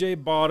of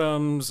PJ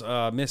bottoms,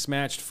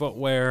 mismatched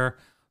footwear,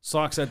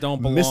 socks that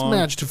don't belong.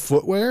 Mismatched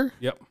footwear.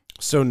 Yep.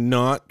 So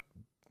not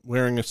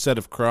wearing a set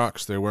of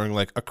Crocs, they're wearing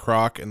like a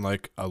Croc and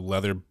like a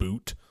leather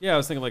boot. Yeah, I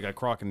was thinking like a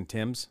Croc and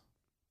Tim's.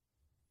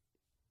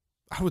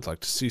 I would like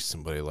to see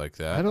somebody like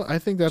that. I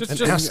think that's.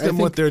 Just and ask them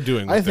what they're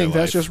doing. With I think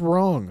their that's life. just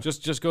wrong.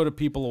 Just go to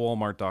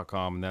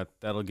peopleatwalmart.com and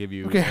that'll give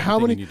you Okay, how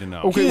everything many- you need to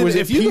know. okay, Keenan, was it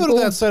if you go people-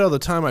 to that site all the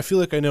time, I feel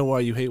like I know why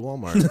you hate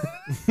Walmart.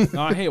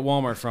 No, I hate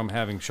Walmart from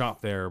having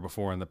shopped there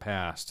before in the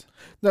past.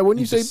 Now, when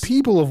you say Just-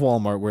 people of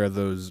Walmart wear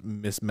those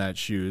mismatched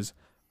shoes,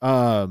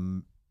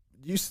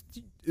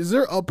 is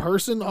there a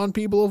person on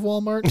people of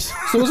Walmart?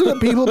 So is it a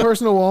people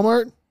person of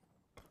Walmart?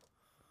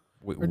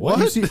 Wait, Or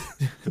what?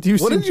 Do you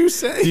What see, did you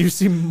say? Do you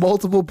see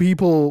multiple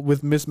people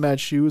with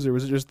mismatched shoes, or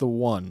was it just the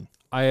one?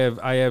 I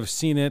have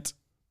seen it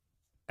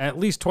at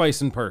least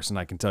twice in person.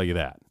 I can tell you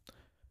that.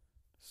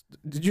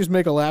 Did you just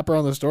make a lap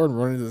around the store and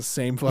run into the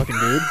same fucking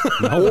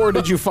dude, or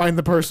did you find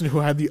the person who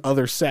had the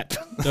other set?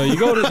 No, you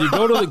go to the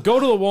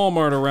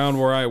Walmart around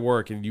where I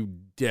work, and you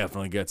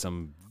definitely get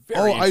some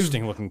very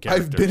interesting looking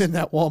characters. I've been in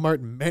that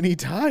Walmart many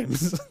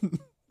times.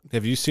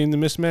 Have you seen the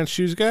mismatched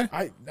shoes guy?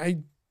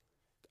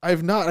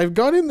 I've not. I've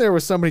gone in there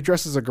with somebody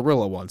dressed as a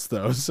gorilla once,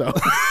 though. So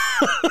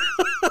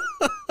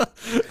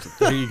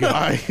There you go.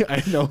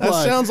 I know. That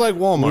sounds like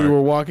Walmart. We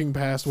were walking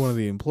past one of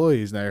the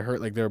employees, and I heard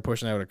like they were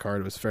pushing out a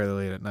cart. It was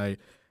fairly late at night.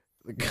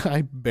 The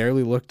guy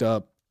barely looked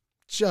up,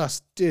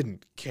 just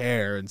didn't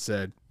care and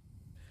said,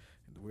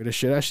 "The weirdest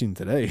shit I've seen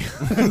today."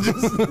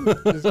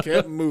 just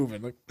kept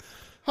moving.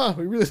 Like,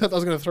 we really thought that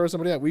was going to throw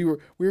somebody out. We were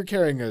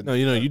carrying a. No,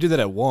 you did that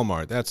at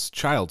Walmart. That's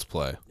child's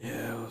play.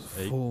 Yeah, it was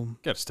Hey, full.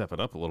 Got to step it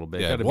up a little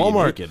bit. Yeah, Gotta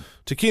Walmart. Be naked.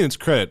 To Keenan's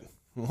credit,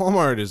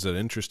 Walmart is an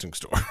interesting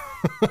store.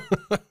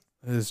 That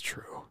is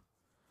true.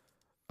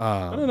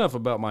 Not enough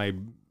about my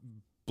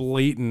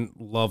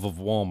blatant love of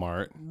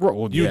Walmart.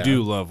 Well, You yeah.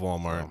 do love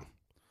Walmart.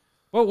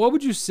 Well, what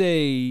would you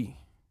say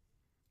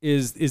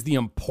is the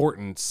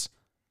importance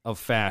of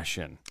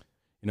fashion?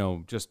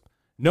 Just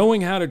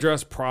knowing how to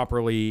dress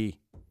properly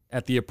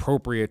at the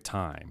appropriate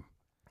time.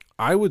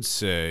 I would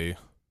say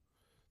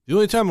the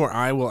only time where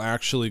I will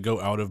actually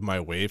go out of my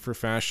way for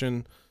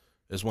fashion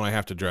is when I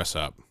have to dress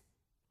up.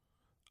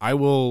 I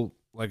will,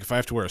 like, if I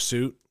have to wear a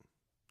suit,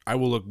 I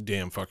will look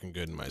damn fucking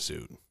good in my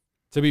suit.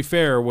 To be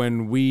fair,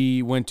 when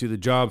we went to the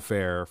job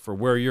fair for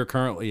where you're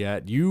currently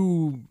at,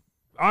 you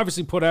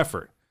obviously put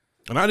effort.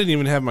 And I didn't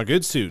even have my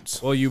good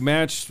suits. Well,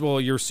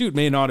 your suit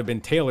may not have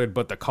been tailored,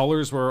 but the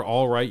colors were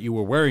all right. You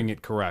were wearing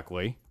it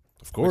correctly.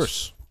 Of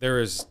course. There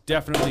is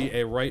definitely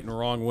a right and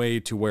wrong way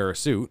to wear a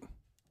suit.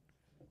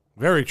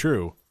 Very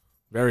true.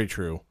 Very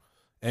true.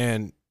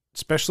 And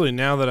especially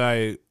now that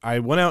I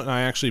went out and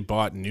I actually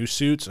bought new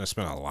suits, and I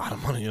spent a lot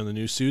of money on the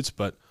new suits,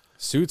 but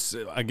Suits,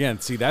 again,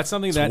 see, that's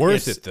something It's that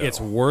worth it, though. it's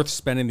worth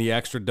spending the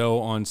extra dough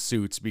on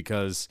suits,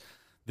 because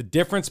the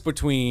difference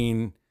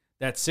between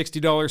that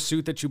 $60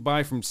 suit that you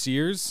buy from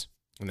Sears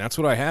and that's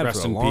what I had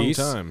Rest for a in long peace.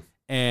 time.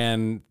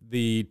 and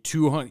the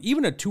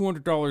even a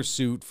 $200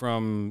 suit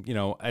from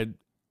a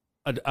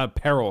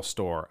apparel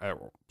store,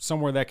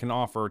 somewhere that can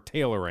offer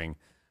tailoring,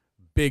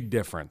 big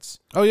difference,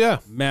 Oh yeah.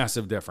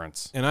 massive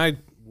difference. And I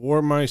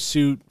wore my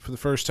suit for the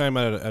first time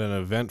at an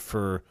event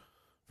for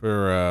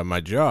my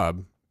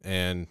job,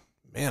 and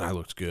man, I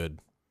looked good.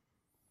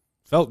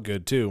 Felt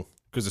good too,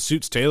 because the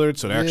suit's tailored,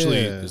 so it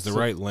actually Yeah, is the so-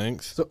 right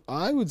length. So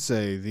I would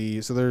say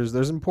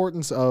there's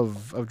importance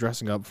of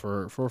dressing up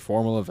for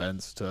formal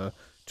events to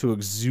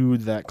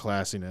exude that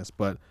classiness,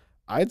 but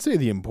I'd say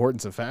the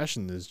importance of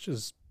fashion is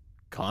just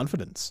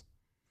confidence.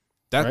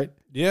 That right?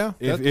 yeah,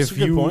 If- that's if a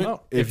good you- point.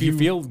 Well, If if you you-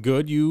 feel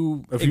good,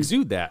 you if you-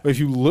 exude that. If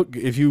you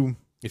If you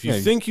yeah,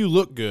 think you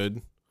look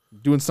good,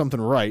 doing something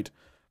right,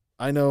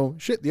 I know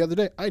shit. The other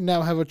day, I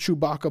now have a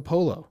Chewbacca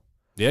polo.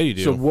 yeah, you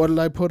do. So what did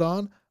I put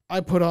on? I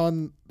put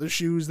on the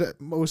shoes that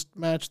most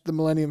matched the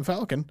Millennium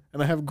Falcon,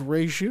 and I have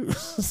gray shoes.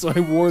 So I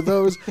wore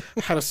those,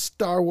 had a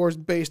Star Wars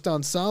based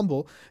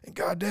ensemble, and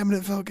god damn it,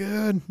 it felt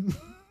good.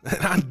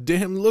 I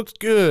damn looked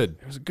good.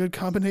 It was a good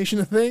combination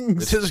of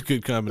things. It is a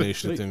good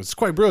combination of things. It's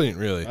quite brilliant,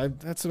 really.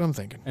 That's what I'm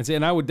thinking.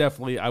 And I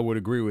would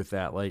agree with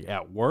that. Like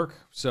at work,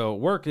 so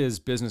work is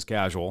business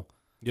casual.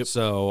 Yep.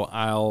 So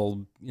I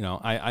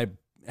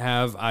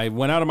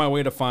went out of my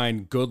way to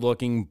find good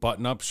looking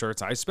button up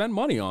shirts. I spend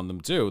money on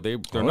them too. They're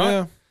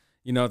not.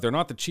 Yeah. They're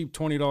not the cheap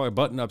 $20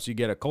 button-ups you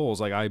get at Kohl's.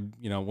 Like I,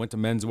 went to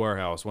Men's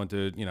Warehouse, went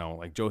to,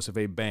 like Joseph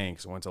A.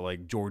 Banks, went to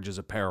like George's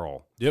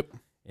Apparel. Yep.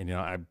 And,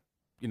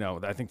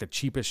 I think the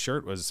cheapest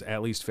shirt was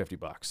at least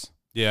 $50.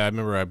 Yeah, I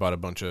remember I bought a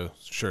bunch of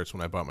shirts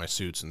when I bought my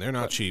suits, and they're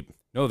not cheap.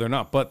 No, they're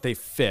not, but they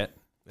fit.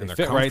 They And they're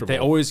fit right. They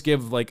comfortable. always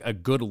give like a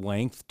good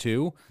length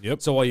too.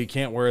 Yep. So while you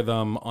can't wear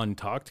them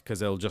untucked because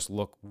they'll just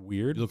look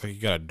weird, You look like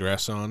you got a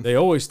dress on. they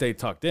always stay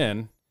tucked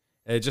in.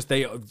 They just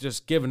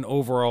give an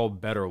overall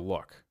better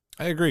look.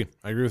 I agree.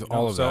 I agree with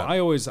all of so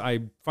that. I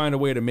find a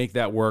way to make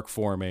that work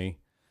for me,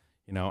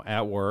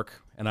 at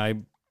work.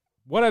 And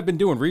what I've been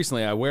doing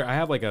recently, I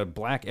have like a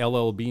black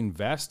LL Bean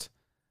vest.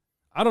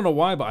 I don't know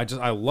why, but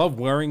I love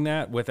wearing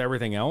that with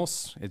everything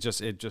else. It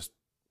just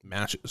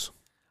Matches.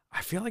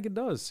 I feel like it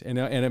does, and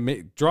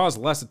it draws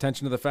less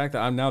attention to the fact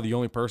that I'm now the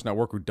only person at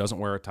work who doesn't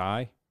wear a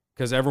tie,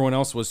 because everyone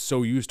else was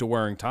so used to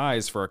wearing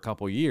ties for a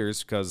couple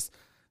years. Because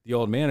the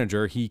old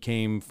manager, he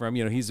came from,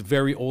 he's a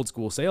very old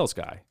school sales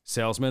guy.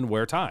 Salesmen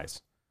wear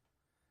ties.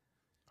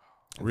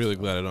 Really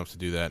glad I don't have to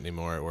do that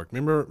anymore at work.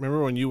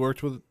 Remember when you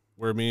worked with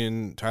where me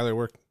and Tyler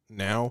work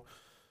now?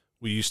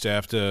 We used to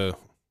have to.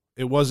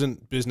 It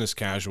wasn't business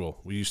casual.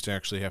 We used to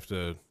actually have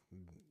to,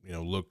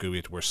 look good. We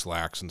had to wear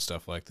slacks and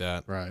stuff like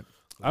that. Right.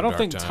 I don't Dark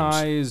think times.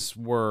 ties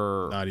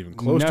were Not even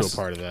close to a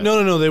part of that.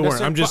 No, they weren't.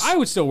 necessary- I'm just. but I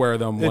would still wear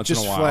them it once in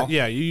just a while. flat.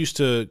 Yeah, you used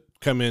to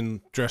come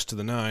in dressed to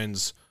the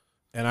nines,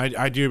 and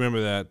I do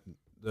remember that.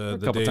 A The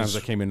couple days, times I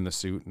came in a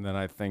suit, and then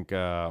I think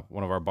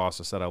one of our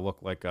bosses said I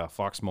looked like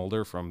Fox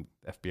Mulder from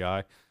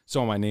FBI.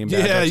 Saw my name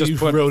badge. Yeah, I just you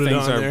put wrote it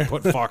things on I there.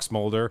 put Fox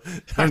Mulder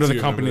I under do the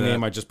company remember that.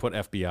 name. I just put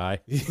FBI.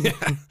 Yeah,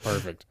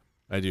 Perfect.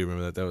 I do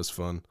remember that. That was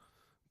fun.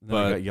 Then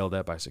I But- got yelled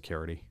at by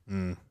security.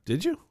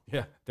 Did you?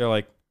 Yeah, they're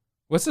like,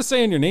 "What's this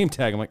say in your name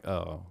tag?" I'm like,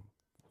 "Oh,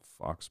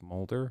 Fox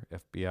Mulder,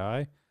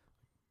 FBI."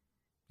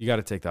 You got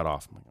to take that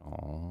off. I'm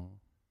like, "Oh."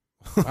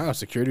 Wow,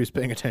 security was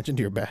paying attention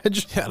to your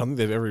badge. Yeah, I don't think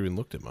they've ever even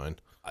looked at mine.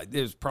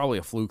 There's probably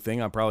a fluke thing.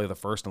 I'm probably the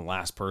first and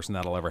last person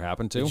that'll ever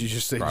happen to. Did you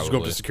just say, just go up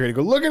Probably. to security and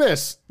go, look at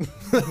this.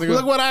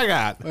 Look what I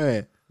got.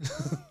 Hey,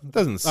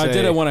 Doesn't say. I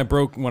did it when I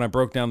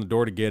broke down the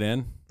door to get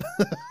in.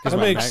 That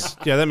makes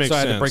so sense. I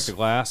had to break the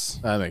glass.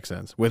 That makes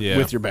sense. With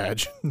your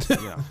badge.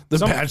 Yeah. The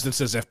badge that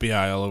says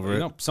FBI all over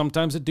it.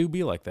 Sometimes it do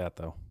be like that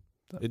though.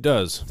 It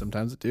does.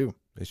 Sometimes it do.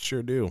 It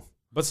sure do.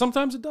 But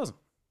sometimes it doesn't.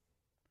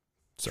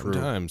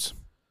 Sometimes.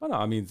 But no,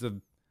 I mean,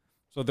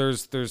 so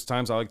there's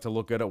times I like to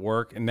look good at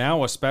work, and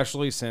now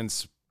especially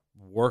since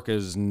work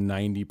is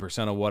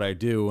 90% of what I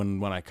do,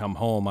 and when I come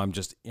home, I'm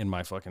just in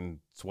my fucking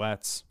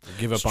sweats.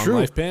 Give up It's on true.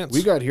 life pants.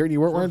 We got here and you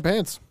weren't wearing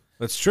pants.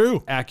 That's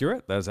true.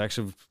 Accurate. That was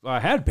actually I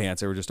had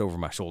pants; they were just over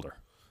my shoulder.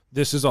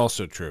 This is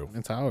also true.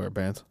 That's how I wear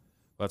pants.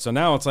 But so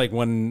now it's like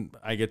when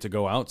I get to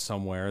go out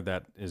somewhere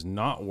that is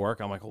not work,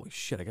 I'm like, holy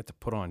shit, I get to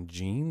put on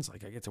jeans.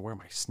 Like I get to wear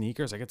my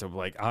sneakers. I get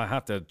to I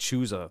have to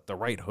choose the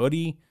right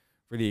hoodie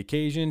for the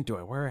occasion. Do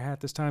I wear a hat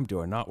this time?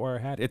 Do I not wear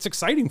a hat? It's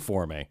exciting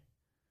for me.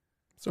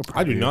 So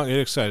I do not get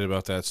excited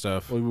about that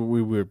stuff.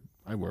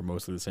 I wear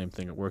mostly the same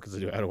thing at work as I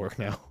do out of work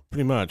now.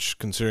 Pretty much,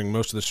 considering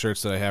most of the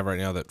shirts that I have right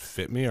now that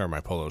fit me are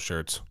my polo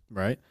shirts.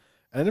 Right.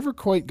 And I never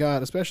quite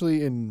got,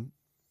 especially in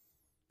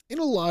a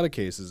lot of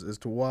cases, as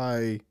to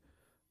why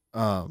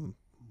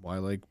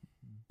like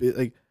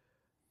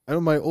I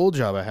know my old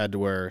job I had to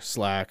wear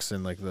slacks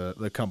and like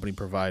the company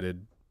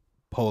provided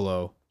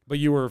polo. But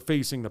you were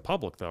facing the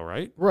public though,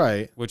 right?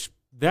 Right. Which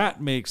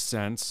that makes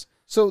sense.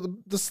 So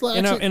the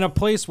slacks In a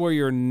place where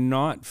you're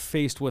not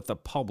faced with the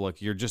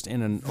public, you're just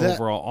in an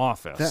overall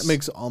office. that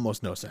makes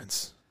almost no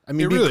sense. I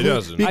mean, It really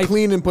doesn't. Be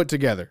clean and put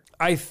together.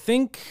 I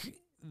think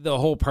the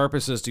whole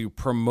purpose is to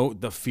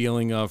promote the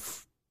feeling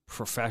of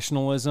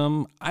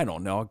professionalism. I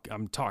don't know.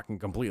 I'm talking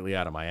completely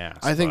out of my ass.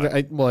 I think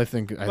I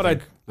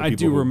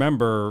do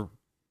remember.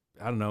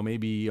 I don't know,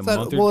 maybe a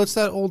month. It's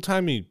that not old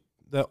timey,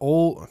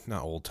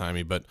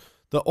 but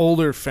the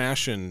older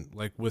fashion,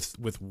 like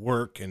with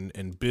work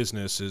and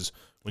business is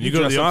when you go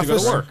to dress the up to go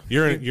office, to work.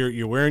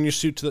 you're wearing your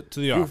suit to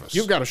the office.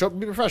 You've got to show up and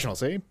be professional.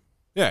 See.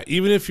 Yeah,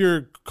 even if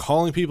you're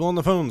calling people on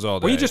the phones all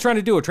day. Were you just trying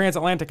to do a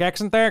transatlantic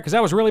accent there? Because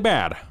that was really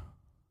bad.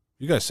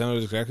 You guys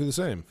sounded exactly the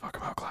same. Fuck,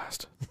 I'm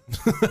outclassed.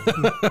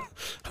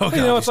 Oh,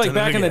 You know, it's like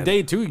back in the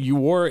day too.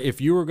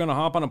 If you were going to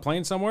hop on a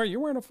plane somewhere,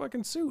 you're wearing a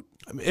fucking suit.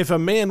 If a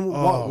man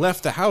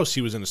left the house, he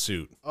was in a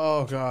suit.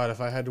 Oh God,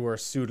 if I had to wear a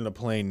suit in a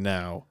plane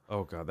now.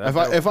 Oh God,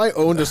 If I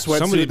owned a sweatsuit,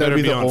 Somebody better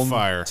that'd be the on only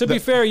fire. To be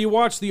fair, you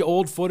watch the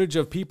old footage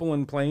of people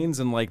in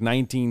planes in like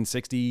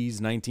 1960s,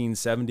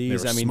 1970s. They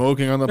were I mean,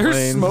 smoking on the there's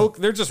plane, smoke.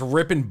 They're just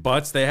ripping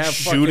butts. They have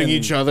shooting fucking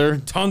each other,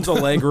 tons of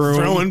leg room.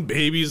 Throwing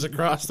babies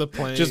across the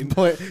plane.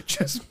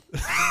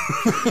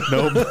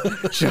 nope.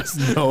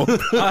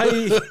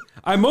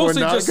 I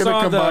mostly not just gonna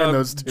saw combine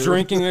those the two.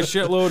 drinking a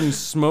shitload and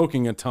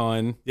smoking a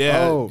ton.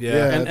 yeah, Oh,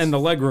 yeah. yeah. And the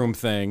legroom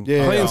thing.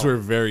 Yeah. Planes were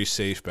very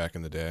safe back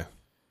in the day.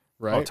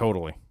 Right. Oh,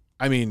 totally.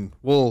 I mean,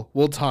 we'll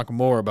talk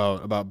more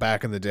about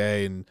back in the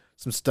day and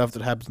some stuff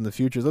that happens in the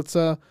future. Let's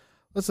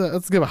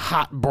give a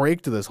hot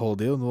break to this whole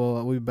deal, and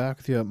we'll be back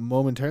with you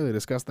momentarily to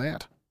discuss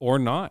that. Or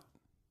not.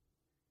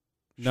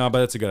 No, but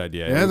that's a good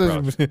idea.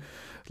 Yeah,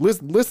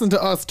 listen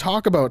to us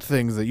talk about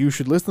things that you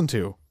should listen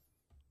to.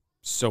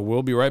 So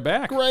we'll be right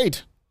back.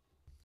 Great.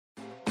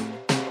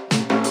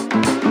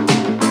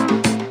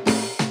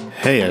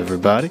 Hey,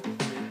 everybody.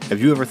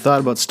 Have you ever thought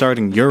about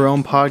starting your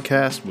own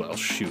podcast? Well,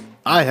 shoot.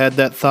 I had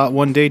that thought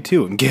one day,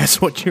 too. And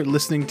guess what you're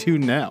listening to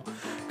now?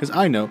 Because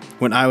I know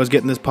when I was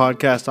getting this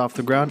podcast off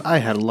the ground, I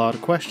had a lot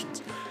of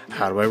questions.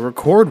 How do I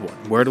record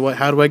one?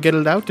 How do I get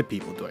it out to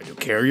people? Do I do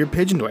carrier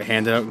pigeon? Do I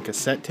hand it out in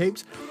cassette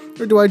tapes?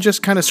 Or do I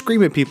just kind of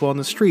scream at people on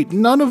the street?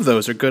 None of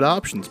those are good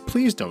options.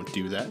 Please don't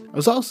do that. I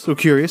was also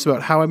curious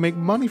about how I make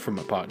money from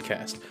a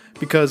podcast,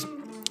 because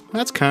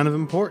that's kind of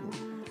important.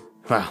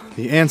 Well,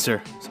 the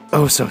answer is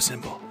oh so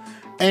simple.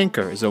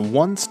 Anchor is a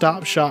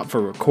one-stop shop for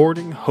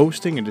recording,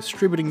 hosting, and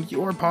distributing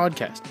your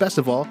podcast. Best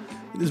of all,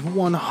 it is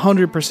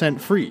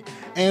 100% free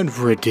and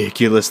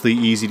ridiculously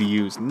easy to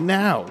use.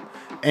 Now,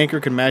 Anchor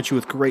can match you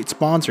with great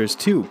sponsors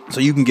too,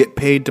 so you can get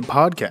paid to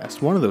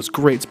podcast. One of those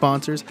great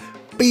sponsors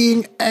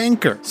being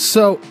Anchor.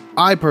 So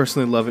I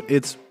personally love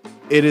it.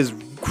 It is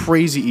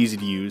crazy easy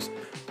to use.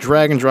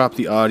 Drag and drop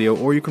the audio,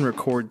 or you can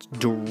record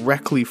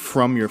directly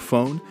from your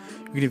phone.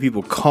 You can have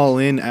people call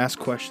in, ask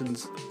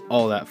questions,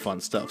 all that fun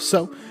stuff.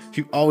 So if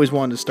you've always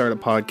wanted to start a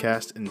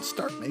podcast and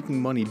start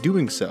making money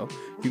doing so,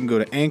 you can go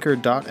to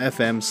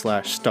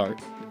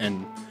anchor.fm/start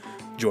and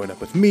join up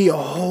with me, a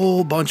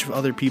whole bunch of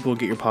other people,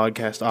 get your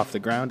podcast off the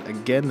ground.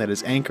 Again, that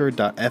is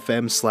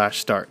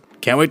anchor.fm/start.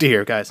 Can't wait to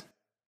hear it, guys.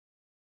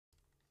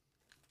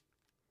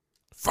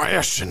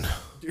 Fashion.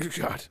 Dear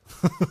God.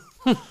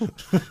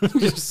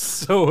 Just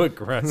so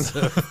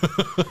aggressive.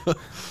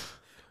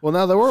 Well,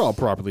 now that we're all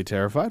properly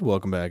terrified,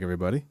 welcome back,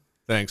 everybody.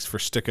 Thanks for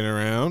sticking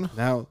around.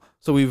 Now,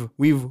 so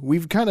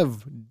we've kind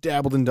of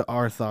dabbled into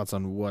our thoughts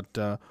on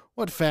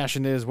what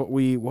fashion is, what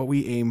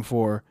we aim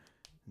for.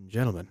 And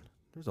gentlemen,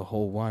 there's a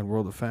whole wide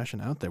world of fashion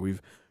out there. We're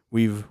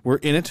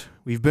in it.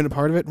 We've been a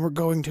part of it, and we're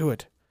going to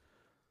it.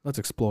 Let's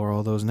explore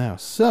all those now.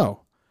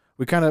 So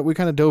we kind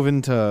of dove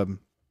into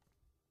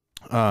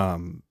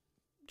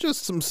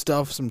just some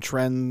stuff, some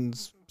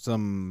trends,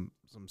 some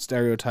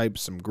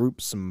stereotypes, some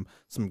groups, some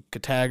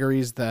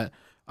categories that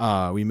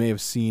we may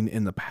have seen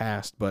in the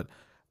past. But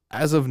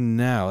as of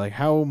now, like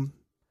how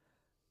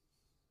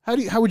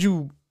would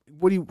you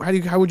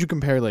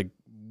compare like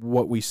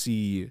what we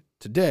see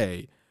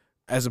today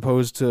as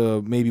opposed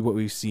to maybe what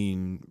we've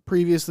seen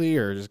previously,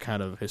 or just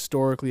kind of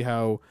historically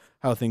how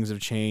things have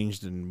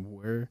changed, and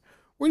where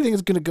do you think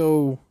it's going to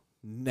go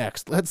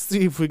next? Let's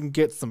see if we can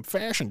get some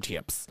fashion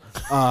tips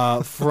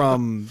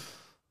from.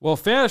 Well,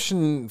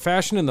 fashion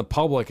in the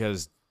public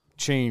has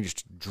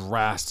changed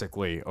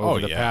drastically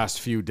over the past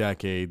few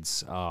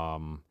decades.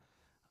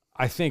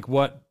 I think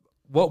what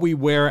we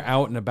wear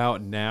out and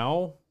about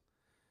now,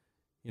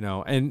 you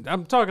know, and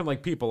I'm talking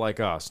like people like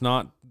us,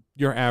 not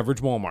your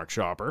average Walmart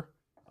shopper.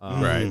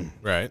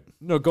 Right.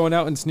 No, going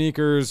out in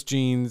sneakers,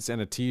 jeans,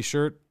 and a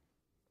T-shirt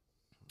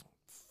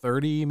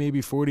 30,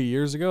 maybe 40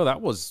 years ago,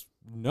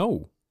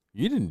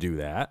 you didn't do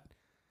that.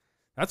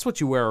 That's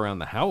what you wear around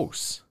the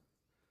house.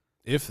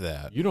 If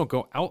that. You don't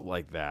go out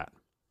like that.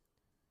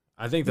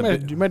 I think you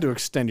might have to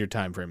extend your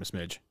time frame a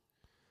smidge.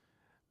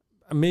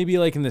 Maybe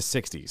like in the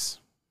 60s.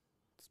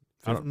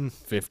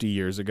 50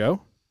 years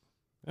ago.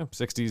 Yeah,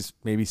 60s,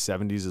 maybe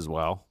 70s as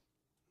well.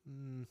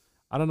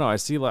 I don't know.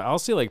 I'll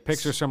see like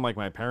pictures from like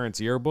my parents'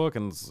 yearbook,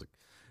 and it's like,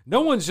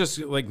 no one's just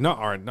like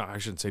I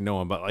shouldn't say no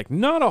one, but like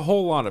not a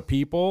whole lot of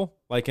people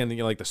like in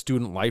the, like the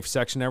student life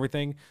section and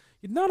everything.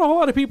 Not a whole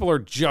lot of people are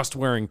just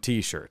wearing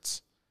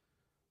T-shirts.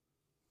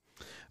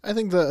 I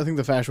think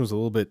the fashion was a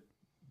little bit.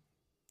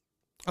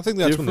 I think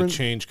that's when the different.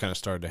 Change kind of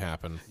started to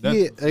happen.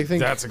 I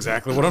think That's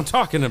exactly what I'm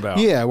talking about.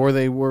 Yeah, where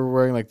they were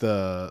wearing like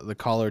the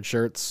collared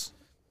shirts.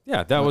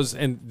 Yeah, that was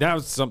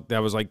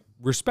like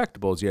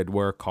respectable, as you had to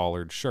wear a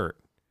collared shirt.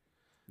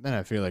 Then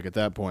I feel like at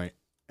that point,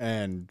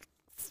 and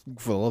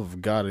for the love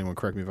of God, anyone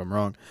correct me if I'm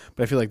wrong,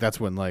 but I feel like that's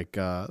when like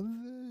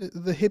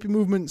the hippie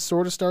movement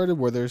sort of started,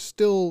 where there's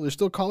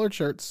still collared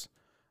shirts.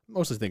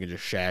 Mostly thinking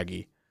just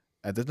Shaggy.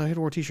 No, he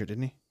wore a T-shirt,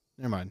 didn't he?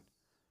 Never mind.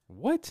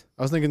 What?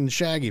 I was thinking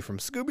Shaggy from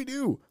Scooby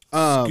Doo.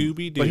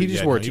 Scooby Doo, but he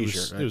just wore a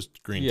T-shirt. It was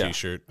green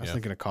T-shirt. I was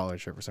thinking a collared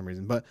shirt for some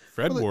reason, but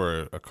Fred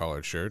wore a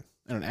collared shirt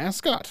and an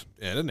ascot.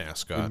 and an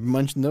ascot. We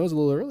mentioned those a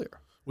little earlier.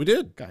 We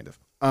did. Kind of.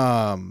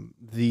 I'm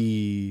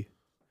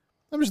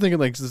just thinking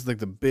like just like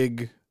the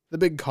big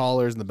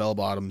collars and the bell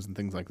bottoms and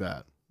things like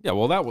that. Yeah,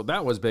 well,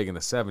 that was big in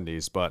the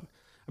 70s, but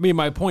I mean,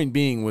 my point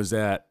being was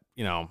that,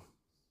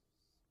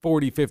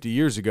 40, 50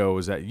 years ago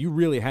was that you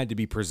really had to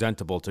be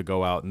presentable to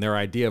go out, and their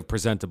idea of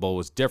presentable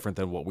was different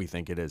than what we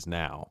think it is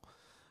now.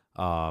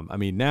 I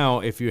mean, now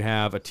if you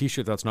have a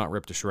T-shirt that's not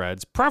ripped to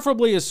shreds,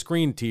 preferably a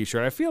screen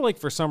T-shirt, I feel like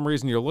for some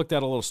reason you're looked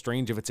at a little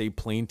strange if it's a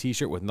plain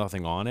T-shirt with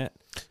nothing on it.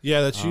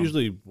 Yeah, that's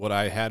usually what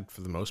I had for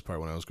the most part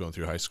when I was going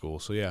through high school.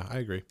 So yeah, I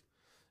agree.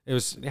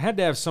 It had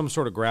to have some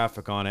sort of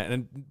graphic on it,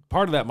 and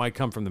part of that might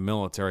come from the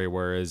military.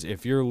 Whereas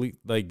if you're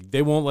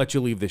they won't let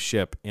you leave the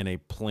ship in a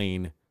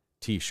plain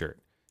T-shirt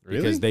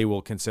because they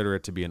will consider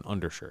it to be an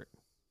undershirt.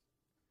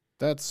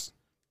 That's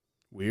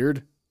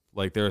weird.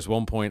 Like there was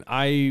one point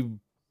I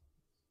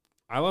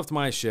left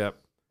my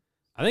ship.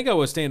 I think I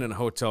was staying in a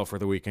hotel for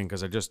the weekend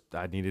because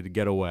I needed to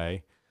get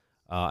away,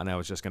 and I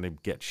was just going to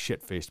get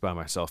shit faced by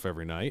myself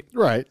every night.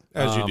 Right,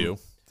 As you do.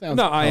 Sounds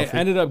No, I healthy.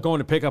 ended up going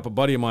to pick up a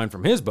buddy of mine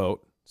from his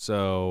boat.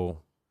 So,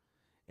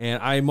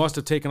 and I must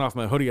have taken off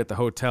my hoodie at the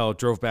hotel,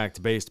 drove back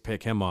to base to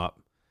pick him up.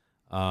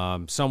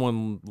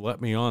 Someone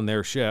let me on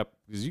their ship,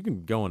 because you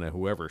can go on a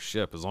whoever's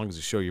ship as long as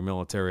you show your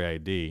military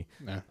ID.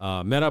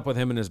 Yeah. Met up with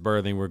him in his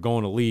berthing. We're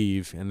going to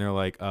leave, and they're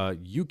like,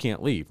 "You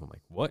can't leave." I'm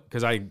like, "What?"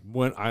 Because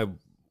I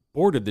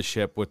boarded the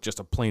ship with just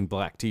a plain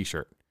black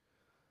T-shirt.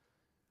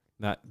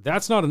 Now,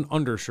 that's not an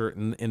undershirt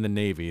in the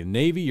Navy. In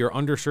Navy, your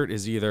undershirt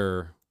is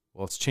either,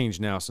 well, it's changed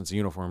now since the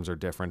uniforms are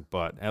different,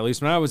 but at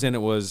least when I was in,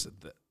 it was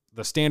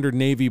the standard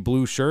navy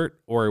blue shirt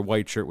or a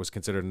white shirt was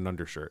considered an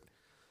undershirt.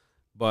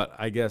 But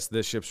I guess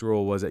this ship's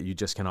rule was that you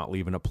just cannot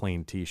leave in a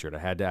plain T-shirt. It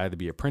had to either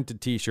be a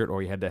printed T-shirt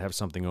or you had to have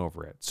something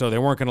over it. So they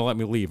weren't going to let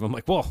me leave. I'm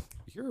like, well,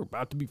 you're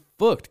about to be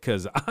fucked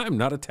because I'm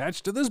not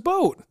attached to this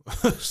boat.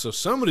 So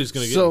somebody's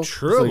going to get in it's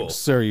trouble. like,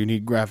 sir, you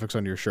need graphics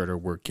on your shirt or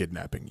we're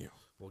kidnapping you.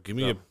 Well, give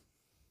me a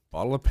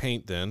bottle of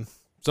paint then.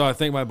 So I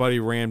think my buddy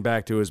ran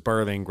back to his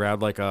berthing,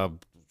 grabbed like a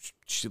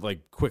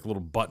quick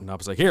little button up.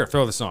 It's like, here,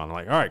 throw this on. I'm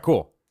like, all right,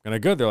 cool. And I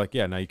good. They're like,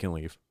 yeah, now you can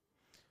leave.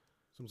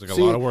 Seems like a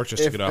lot of work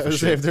just to get off the If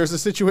ship. there's a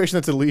situation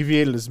that's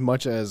alleviated as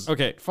much as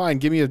Okay, fine,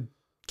 give me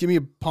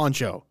a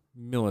poncho.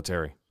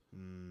 military.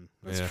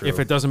 That's Yeah. true. If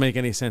it doesn't make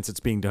any sense, it's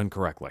being done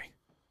correctly.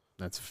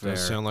 That's fair.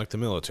 Does sound like the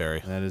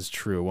military. That is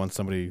true. Once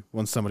somebody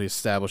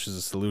establishes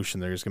a solution,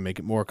 they're just gonna make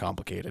it more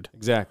complicated.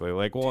 Exactly.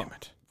 Like, well, Damn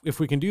it. if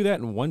we can do that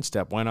in one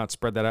step, why not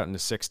spread that out into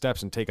 6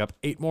 steps and take up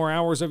 8 more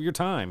hours of your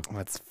time?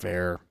 That's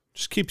fair.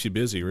 Just keeps you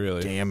busy,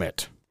 really. Damn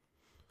it.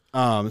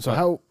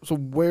 So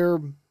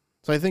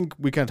I think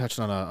we kind of touched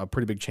on a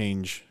pretty big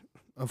change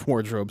of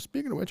wardrobe.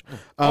 Speaking of which,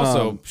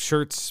 Also,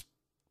 shirts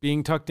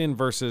being tucked in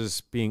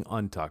versus being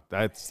untucked.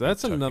 That's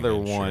Tucking another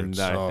in one shirts.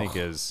 that I Oh. think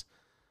is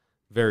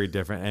Very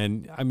different.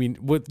 And I mean,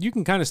 you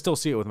can kind of still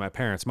see it with my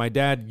parents. My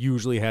dad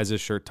usually has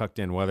his shirt tucked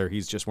in, whether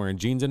he's just wearing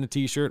jeans and a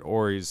t-shirt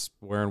or he's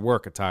wearing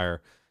work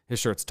attire. His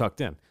shirt's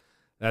tucked in.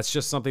 That's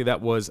just something that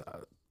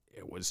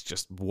it was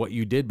just what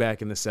you did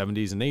back in the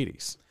 70s and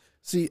 80s.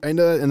 See, I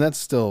know, and that's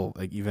still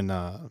like even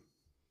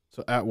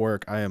so at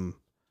work I'm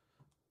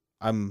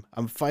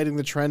fighting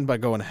the trend by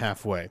going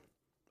halfway.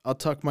 I'll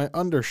tuck my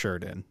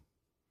undershirt in.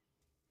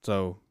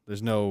 So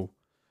there's no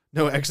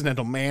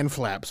accidental man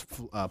flaps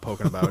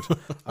poking about.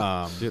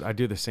 Dude, I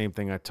do the same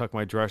thing. I tuck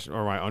my dress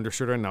or my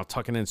undershirt in, and I'll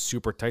tuck it in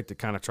super tight to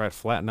kind of try to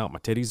flatten out my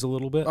titties a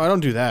little bit. I don't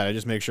do that. I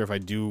just make sure if I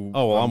do.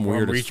 Oh, well, I'm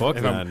weird as fuck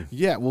then.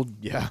 Yeah, well,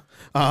 yeah.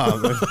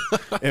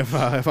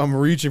 If I'm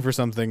reaching for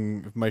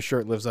something, if my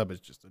shirt lifts up,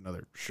 it's just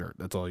another shirt.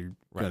 That's all you're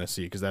gonna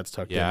see because that's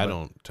tucked in. Yeah, I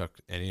don't tuck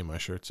any of my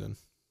shirts in.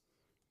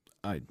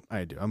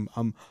 I do.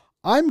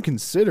 I'm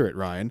considerate,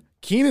 Ryan.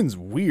 Keenan's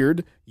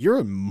weird. You're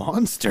a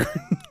monster.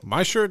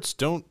 My shirts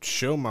don't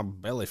show my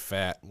belly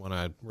fat when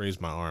I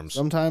raise my arms.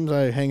 Sometimes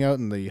I hang out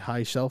in the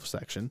high shelf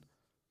section.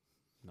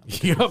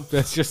 Yep,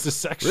 that's just a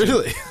section.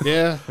 Really?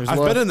 Yeah, I've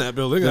been in that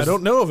building. I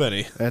don't know of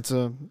any. That's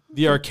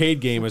The arcade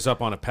game is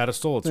up on a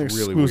pedestal. It's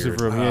really exclusive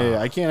weird. room. Yeah,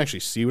 I can't actually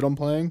see what I'm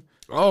playing.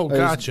 Oh,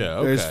 gotcha.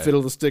 Okay. There's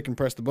fiddle the stick and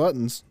press the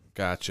buttons.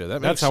 Gotcha.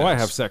 That That's makes how I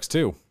sense. have sex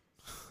too.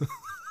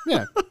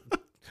 Yeah.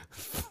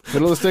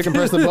 Fiddle the stick and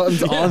press the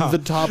buttons on the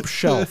top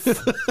shelf.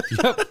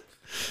 Yep.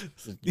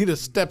 Need a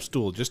step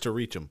stool just to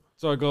reach them.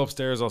 So I go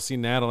upstairs. I'll see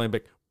Natalie and be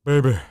like,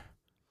 "Baby,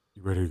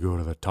 you ready to go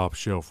to the top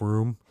shelf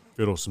room?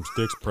 Fiddle some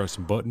sticks, press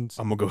some buttons.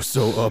 I'm gonna go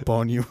so up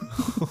on you.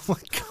 Oh my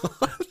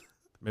god!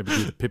 Maybe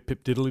do the pip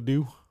pip diddly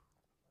do."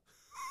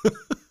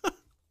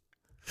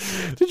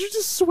 Did you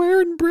just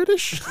swear in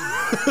British?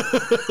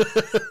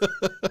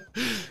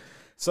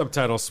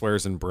 Subtitle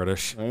swears in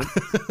British.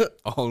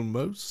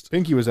 Almost.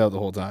 Pinky was out the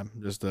whole time.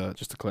 Just to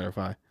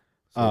clarify.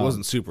 So it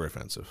wasn't super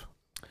offensive.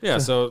 Yeah.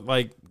 So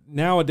like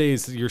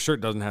nowadays, your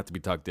shirt doesn't have to be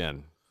tucked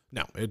in,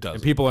 No, it and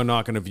doesn't. people are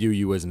not going to view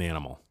you as an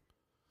animal.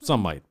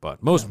 Some might,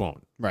 but most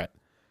won't. Right.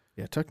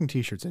 Yeah, tucking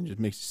t-shirts in just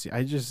makes you see.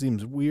 It just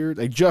seems weird.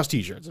 Like just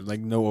t-shirts,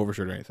 like no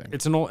overshirt or anything.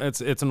 It's an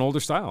older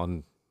style,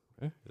 and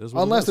it is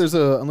what Unless it is.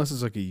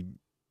 there's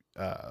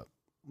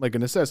like a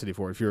necessity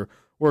for it. If you're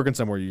working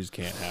somewhere, you just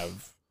can't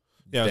have.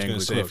 Yeah, I was going dangly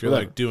to say, clothes, if you're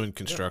whatever. like doing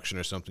construction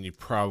or something, you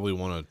probably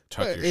want to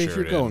tuck your If shirt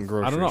you're going in.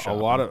 grocery I don't know.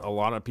 shopping. A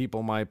lot of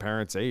people my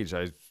parents' age,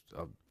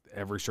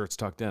 every shirt's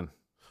tucked in.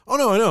 Oh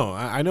no, I know.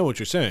 I know what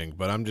you're saying,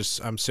 but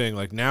I'm saying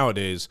like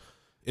nowadays,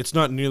 it's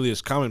not nearly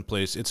as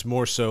commonplace. It's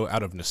more so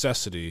out of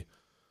necessity,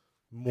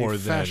 more a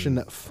than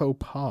fashion faux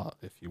pas,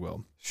 if you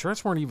will.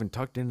 Shirts weren't even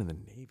tucked in the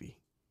Navy.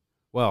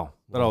 Well,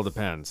 that all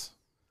depends.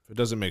 If it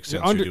doesn't make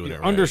sense, Your you're doing it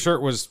right.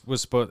 undershirt was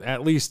supposed,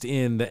 at least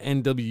in the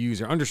NWUs,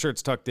 your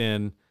undershirt's tucked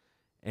in,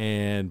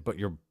 but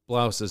your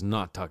blouse is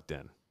not tucked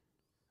in,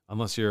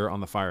 unless you're on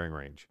the firing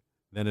range.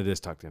 Then it is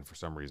tucked in for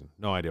some reason.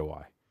 No idea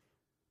why.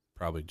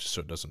 Probably just so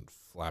it doesn't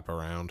flap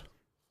around.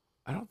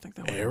 I don't think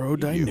that would be you.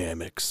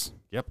 Aerodynamics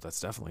Yep, that's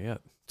definitely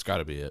it. It's got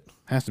to be it.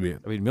 has to be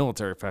it. I mean,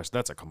 military fashion,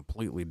 that's a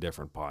completely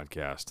different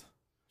podcast.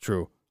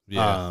 True.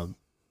 Yeah.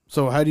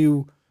 So how do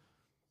you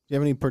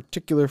have any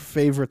particular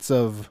favorites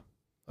of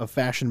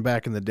fashion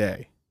back in the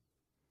day?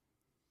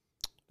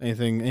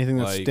 Anything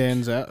that Like-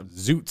 stands out?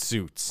 Zoot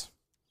suits.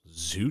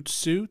 Zoot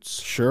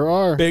suits? Sure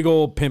are. Big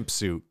old pimp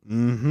suit.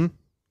 Mm-hmm.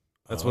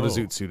 That's what a Oh.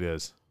 zoot suit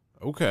is.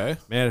 Okay.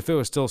 Man, if it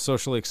was still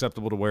socially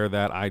acceptable to wear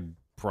that, I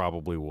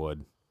probably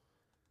would.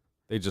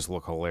 They just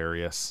look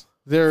hilarious.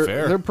 They're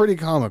Fair. pretty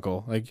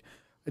comical. Like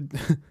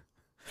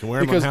Can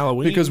wear them on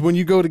Halloween. because when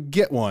you go to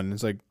get one,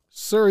 it's like,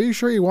 sir, are you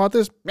sure you want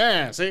this?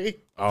 Yeah, see?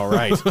 All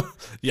right.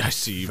 yeah, I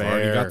see. You've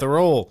already Fair. got the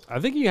role. I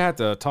think you had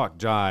to talk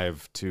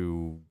jive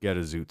to get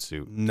a zoot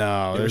suit. No.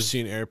 You ever there's-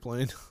 seen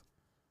Airplane?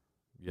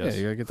 Yes.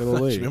 Yeah, you gotta get that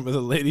old lady. Remember the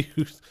lady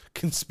who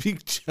can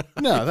speak?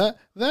 No,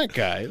 that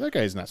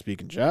guy's not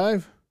speaking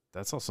jive.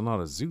 That's also not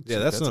a zoot suit. Yeah,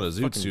 that's not a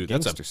zoot fucking suit.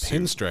 That's a gangster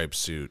suit. pinstripe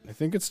suit. I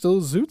think it's still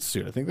a zoot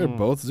suit. I think they're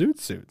both zoot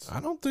suits.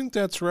 I don't think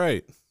that's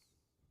right.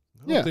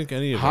 I don't think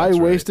any of that's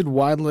high-waisted,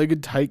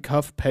 wide-legged,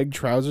 tight-cuff, peg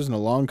trousers, and a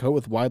long coat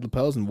with wide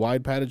lapels and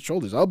wide padded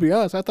shoulders. I'll be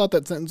honest, I thought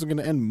that sentence was going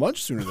to end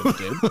much sooner than it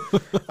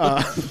did.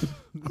 right.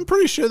 I'm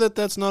pretty sure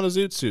that's not a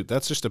zoot suit.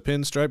 That's just a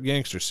pinstripe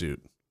gangster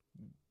suit.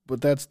 But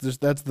that's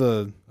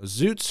the. A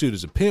zoot suit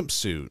is a pimp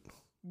suit.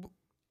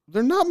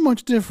 They're not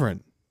much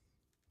different.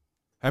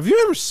 Have you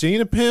ever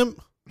seen a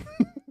pimp?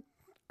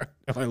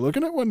 Am I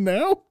looking at one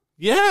now?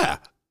 Yeah.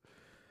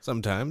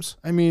 Sometimes.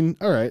 I mean,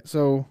 all right,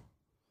 so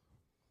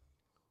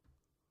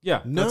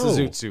Yeah, that's a No.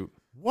 zoot suit.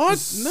 What?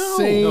 The No.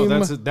 same-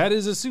 No, that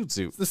is a suit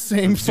suit. it's the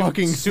same Zoot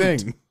fucking suit.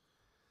 thing.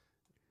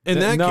 In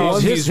that no,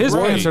 case, his he's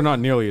right. pants are not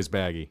nearly as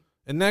baggy.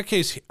 In that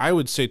case, I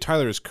would say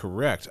Tyler is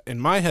correct. In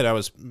my head, I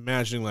was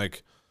imagining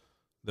like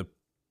the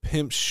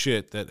pimp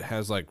shit that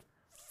has like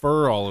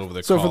fur all over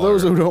the So collar. for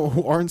those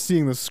who aren't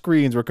seeing the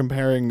screens, we're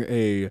comparing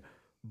a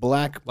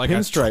black like a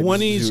pinstripe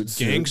 20s zoot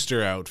suit,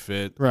 gangster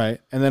outfit, right,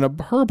 and then a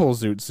purple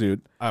zoot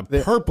suit. a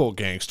They- purple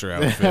gangster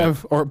They outfit.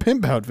 have or a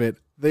pimp outfit.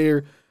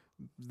 They're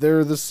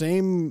the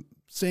same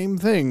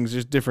things,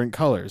 just different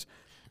colors.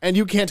 and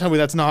you can't tell me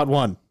that's not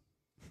one.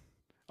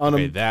 On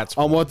Okay, that's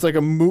on one. what's like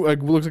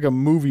looks like a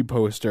movie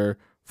poster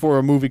for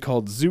a movie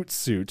called Zoot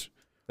Suit.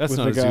 That's with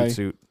not a the guy- zoot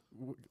suit.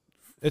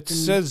 It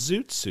says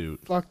Zoot Suit.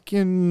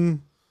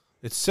 Fucking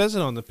It says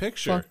it on the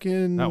picture.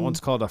 fucking. That one's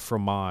called a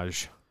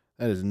fromage.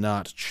 That is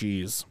not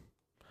cheese.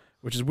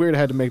 Which is weird. I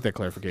had to make that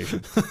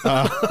clarification.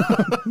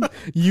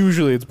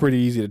 Usually, it's pretty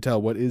easy to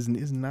tell what is and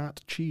is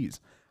not cheese.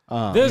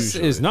 This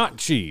usually. is not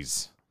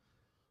cheese.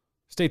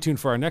 Stay tuned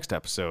for our next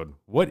episode.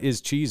 What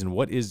is cheese and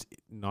what is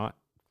not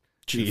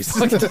cheese.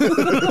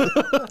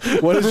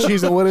 What is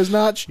cheese and what is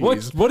not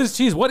cheese? What is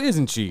cheese? What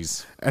isn't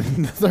cheese?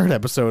 And the third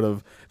episode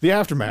of the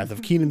aftermath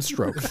of Keenan's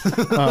stroke.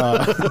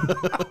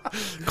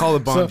 Call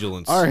it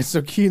bondulance. All right,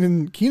 so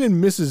Keenan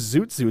misses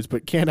Zoot Suits,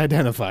 but can't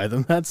identify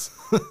them. That's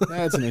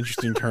an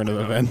interesting turn of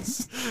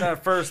events.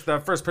 That first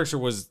picture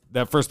was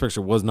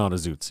not a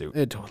zoot suit.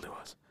 It totally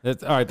was.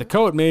 All right, the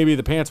coat maybe,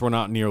 the pants were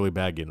not nearly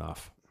baggy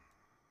enough.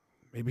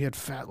 Maybe he had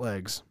fat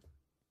legs.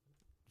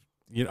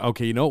 You know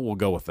what? We'll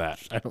go with that.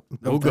 I don't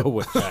know. We'll go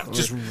with that.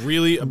 Just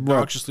really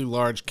obnoxiously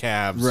large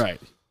calves. Right.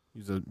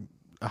 He's a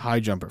high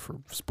jumper for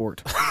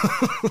sport.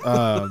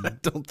 I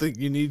don't think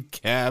you need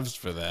calves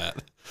for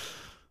that.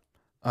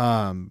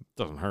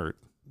 Doesn't hurt.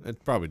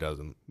 It probably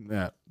doesn't.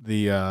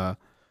 Yeah.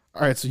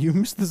 All right, so you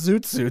missed the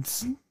Zoot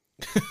Suits.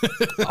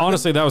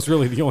 Honestly, that was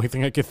really the only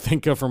thing I could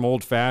think of from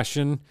Old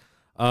Fashioned.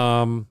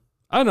 I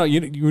don't know.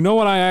 You know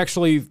what I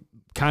actually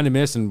kind of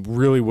miss and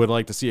really would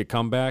like to see it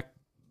come back,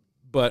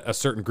 but a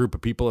certain group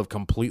of people have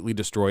completely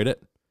destroyed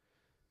it.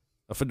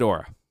 A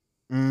fedora.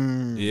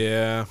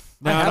 Yeah.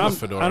 Now, I have and a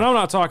fedora. And I'm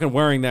not talking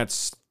wearing that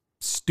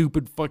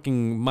stupid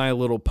fucking My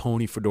Little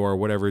Pony fedora,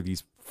 whatever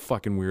these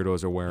fucking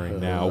weirdos are wearing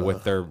now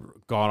with their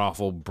god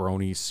awful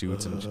brony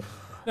suits and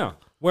no,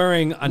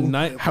 wearing a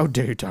nice. How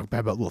dare you talk bad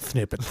about little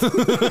snippets?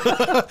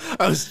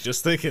 I was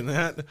just thinking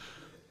that.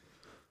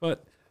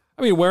 But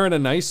I mean, wearing a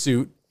nice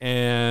suit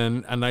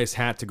and a nice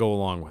hat to go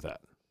along with it.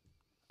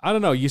 I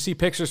don't know. You see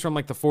pictures from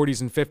like the 40s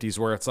and 50s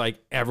where it's like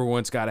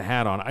everyone's got a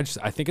hat on.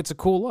 I think it's a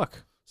cool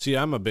look. See,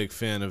 I'm a big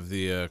fan of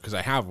the because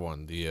I have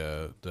one. I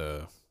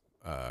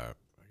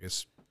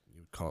guess you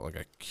would call it like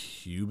a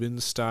Cuban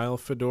style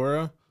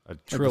fedora. A the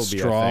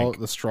trilby, I think.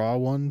 the straw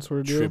one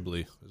sort of deal.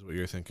 Tribly is what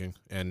you're thinking,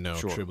 and no,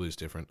 Sure. Tribly is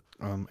different.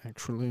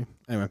 Actually,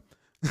 anyway,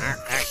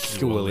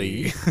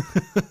 Actually,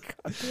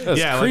 That's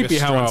Yeah, like a creepy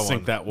how straw in sync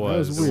one. that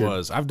was. was it weird.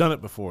 was. I've done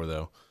it before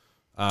though.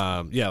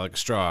 Yeah, like a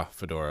straw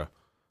fedora.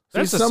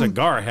 That's See, a some-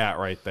 cigar hat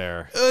right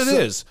there. It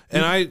is,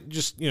 and I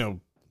just and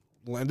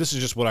this is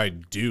just what I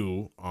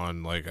do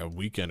on like a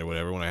weekend or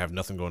whatever when I have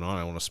nothing going on.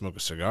 I want to smoke a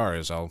cigar.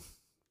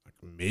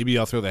 Maybe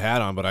I'll throw the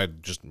hat on, but I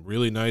just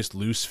really nice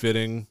loose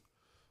fitting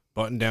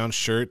button down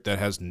shirt that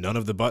has none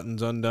of the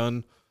buttons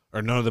undone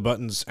or none of the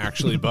buttons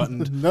actually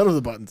buttoned. none of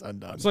the buttons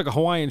undone. It's like a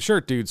Hawaiian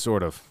shirt, dude,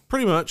 sort of.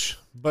 Pretty much,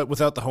 but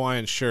without the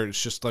Hawaiian shirt,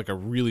 it's just like a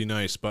really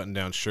nice button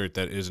down shirt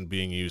that isn't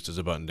being used as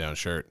a button down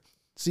shirt.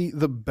 See,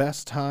 the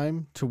best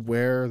time to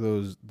wear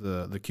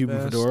the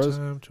Cuban fedoras.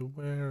 Time to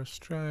wear a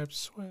striped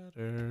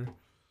sweater.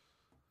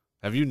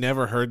 Have you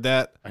never heard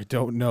that? I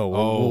don't know.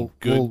 Oh,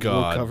 good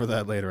God. We'll cover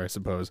that later, I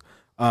suppose.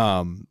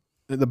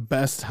 The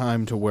best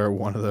time to wear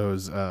one of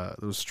those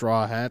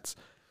straw hats.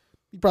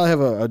 You probably have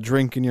a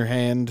drink in your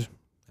hand.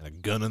 And a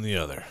gun in the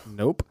other.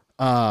 Nope.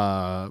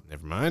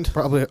 Never mind.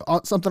 Probably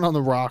something on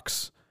the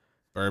rocks.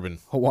 Bourbon.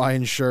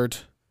 Hawaiian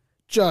shirt,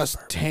 just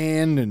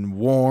tanned and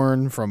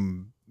worn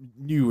from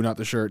you, not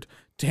the shirt.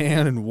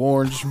 Tan and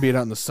worn, just from being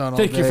out in the sun all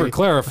Thank day. you for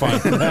clarifying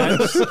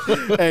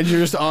that. And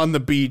you're just on the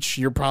beach.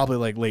 You're probably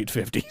like late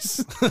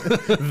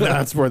 50s.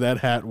 That's where that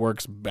hat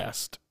works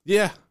best.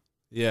 Yeah.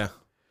 Yeah.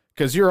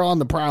 Because you're on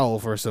the prowl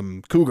for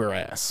some cougar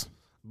ass.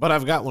 But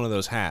I've got one of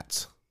those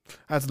hats.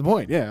 That's the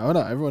point. Yeah. Oh,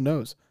 no. Everyone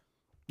knows.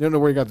 You don't know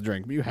where you got the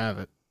drink, but you have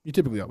it. You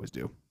typically always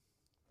do.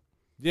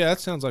 Yeah, that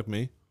sounds like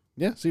me.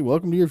 Yeah. See,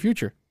 welcome to your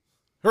future.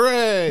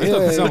 Hooray! That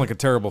doesn't sound like a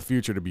terrible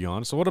future, to be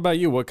honest. So what about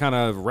you? What kind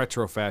of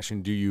retro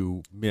fashion do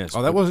you miss?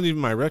 Oh, that wasn't even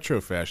my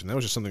retro fashion. That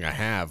was just something I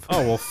have.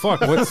 Oh, well,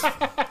 fuck. What's...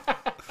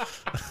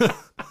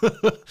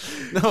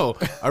 No,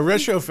 a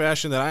retro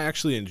fashion that I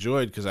actually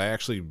enjoyed because I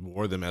actually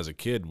wore them as a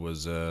kid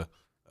was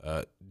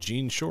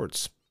jean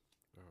shorts.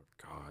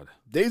 God.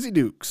 Daisy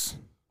Dukes.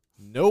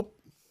 Nope.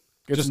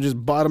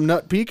 Just bottom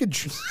nut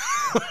peakage.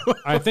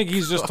 I think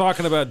he's just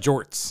talking about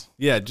jorts.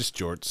 Yeah, just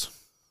jorts.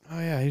 Oh,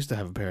 yeah. I used to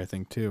have a pair, I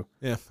think, too.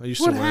 Yeah, I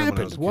used What to wear them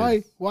when I was happened?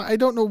 a kid. Why? I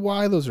don't know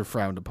why those are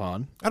frowned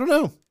upon. I don't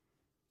know.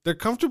 They're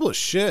comfortable as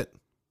shit.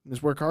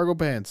 Just wear cargo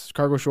pants,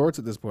 cargo shorts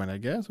at this point, I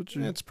guess. Which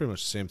Yeah, it's pretty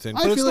much the same thing,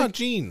 I but it's feel not like-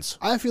 jeans.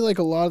 I feel like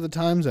a lot of the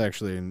times,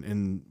 actually,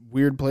 in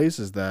weird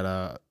places,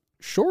 that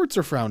shorts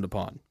are frowned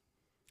upon.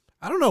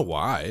 I don't know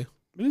why.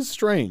 It is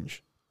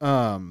strange.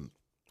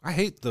 I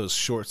hate those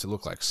shorts that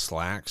look like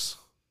slacks.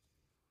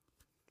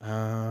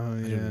 I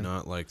do Yeah.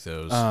 not like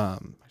those.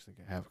 Actually,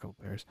 I have a couple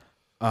pairs.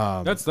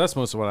 That's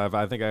most of what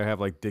I think I have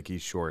like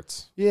Dickies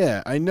shorts,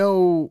 Yeah, I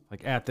know.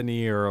 like at the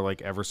knee or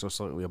like ever so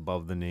slightly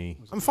above the knee.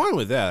 I'm fine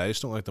with that. I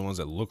just don't like the ones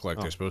that look like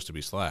Oh. they're supposed to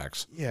be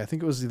slacks. Yeah, I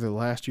think it was either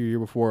last year or year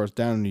before. I was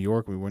down in New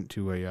York. We went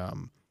to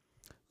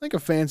like a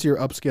fancier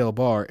upscale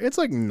bar. It's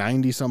like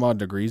 90 some odd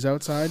degrees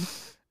outside,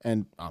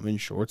 and I'm in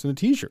shorts and a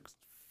t-shirt. It's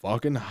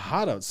fucking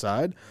hot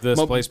outside. This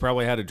My- place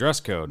probably had a dress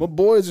code. My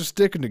boys are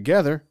sticking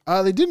together.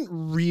 They didn't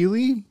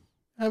really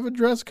have a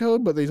dress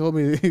code, but they told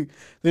me they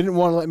didn't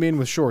want to let me in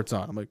with shorts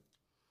on. I'm like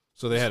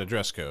So they had a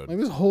dress code.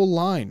 this whole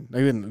line.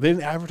 They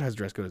didn't advertise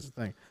dress code as a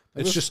thing.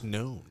 Like, It's just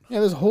known. yeah,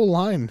 there's a whole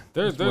line.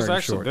 There's wearing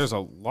actually shorts. there's a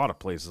lot of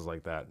places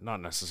like that. Not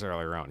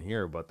necessarily around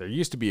here, but there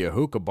used to be a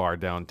hookah bar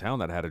downtown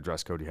that had a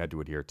dress code you had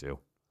to adhere to.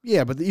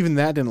 Yeah, but even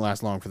that didn't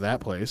last long for that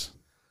place.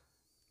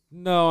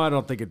 No, I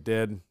don't think it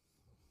did.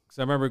 Because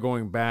I remember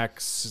going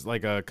back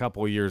like a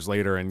couple of years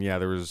later, and yeah,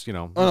 there was Oh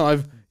no,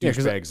 I've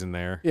douchebags in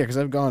there. because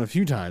I've gone a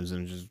few times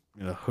and just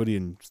hoodie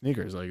and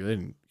sneakers. Like they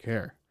didn't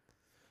care.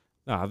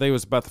 No, I think it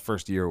was about the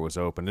first year it was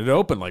open. It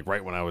opened like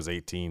right when I was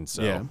 18,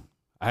 so Yeah.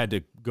 I had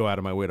to go out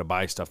of my way to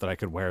buy stuff that I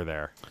could wear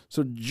there.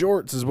 So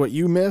jorts is what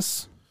you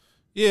miss.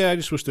 Yeah, I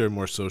just wish they were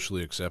more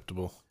socially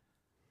acceptable.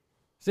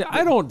 See,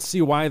 I don't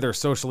see why they're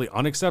socially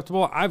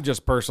unacceptable. I've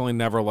just personally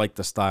never liked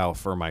the style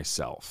for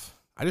myself.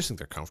 I just think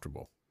they're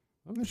comfortable.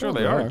 I'm sure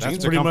probably they are. are. Jeans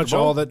That's are pretty much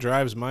comfortable. all that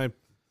drives my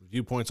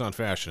viewpoints on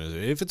fashion. Is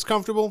if it's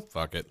comfortable,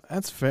 fuck it.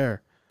 That's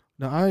fair.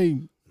 Now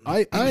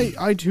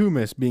I too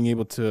miss being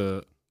able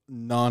to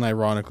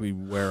non-ironically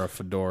wear a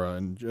fedora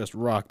and just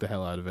rock the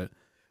hell out of it.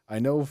 I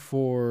know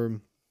for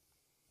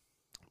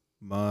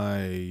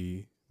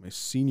my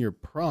senior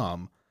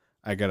prom,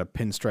 I got a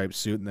pinstripe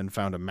suit and then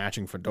found a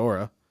matching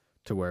fedora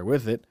to wear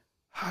with it.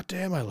 Hot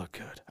damn, I look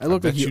good. I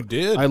look bet like you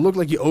did. I look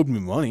like you owed me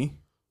money,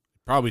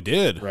 Probably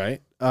did.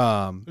 right?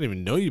 I didn't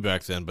even know you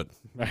back then, but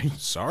Right.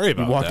 sorry You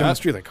about walk down the that.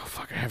 street like, oh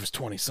fuck, I have his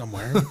 20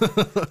 somewhere.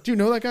 Do you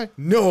know that guy?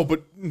 No,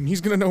 but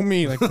he's gonna know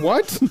me. Like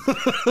what?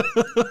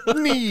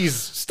 Knees.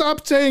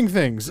 Stop saying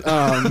things.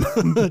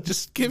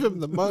 Just give him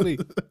the money.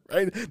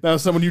 Right now,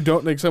 someone you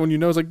don't like, someone you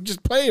know is like,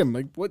 just pay him.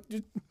 Like what?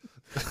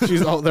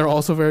 They're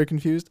also very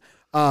confused.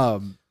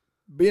 But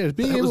yeah,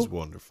 being That able was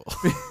wonderful.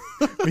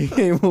 being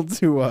able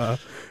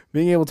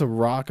to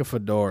rock a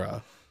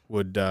fedora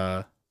would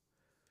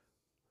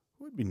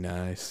be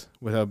nice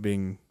without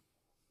being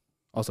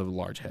also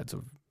large heads.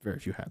 So very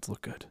few hats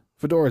look good.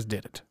 Fedoras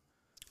did it.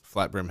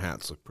 Flat brim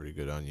hats look pretty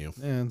good on you.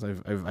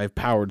 And I've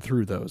powered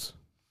through those.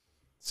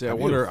 See, I Have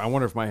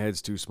wonder if my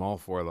head's too small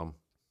for them.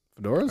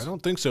 Fedoras? I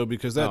don't think so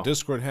because that No.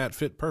 Discord hat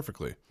fit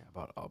perfectly. Yeah,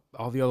 but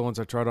all the other ones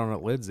I tried on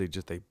at lids, they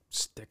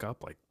stick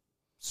up like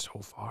so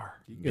far.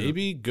 You can get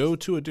Maybe go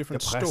to a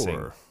different Depressing.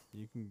 store.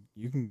 you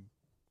can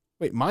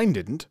wait, mine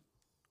didn't.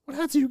 What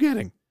hats are you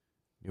getting?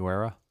 New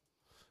Era.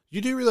 You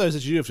do realize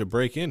that you have to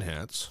break in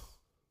hats.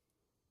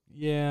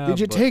 Yeah. Did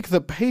you but- take the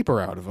paper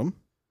out of them?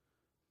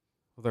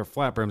 Well, they're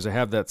flat brims. They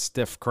have that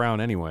stiff crown,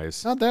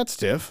 anyways. Not that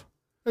stiff.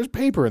 There's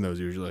paper in those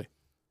usually.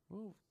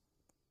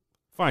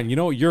 Fine. You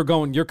know, you're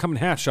coming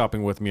hat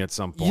shopping with me at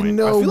some point. You I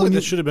know feel when like you,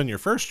 that should have been your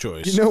first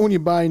choice. you know when you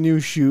buy new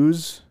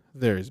shoes,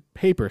 there's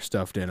paper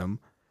stuffed in them.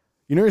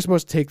 You know you're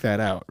supposed to take that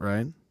out,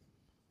 right?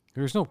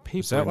 There's no paper.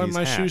 Is that in why these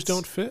my shoes hats.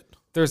 don't fit?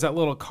 There's that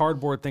little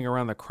cardboard thing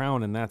around the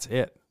crown, and that's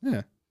it. Yeah,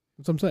 that's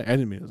what I'm saying. I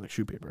didn't mean it was like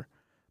shoe paper.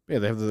 But yeah,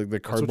 they have the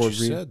That's cardboard. what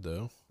you said,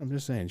 though. I'm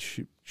just saying,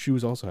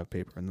 shoes also have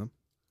paper in them.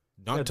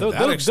 Not Yeah, to tho- that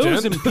tho- extent.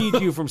 Those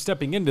impede you from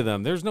stepping into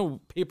them. There's no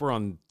paper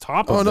on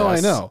top of Oh no, I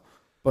this. know.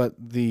 But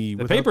the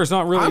The without- paper's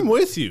not really. I'm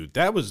with you.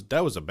 That was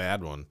a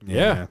bad one.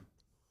 Yeah.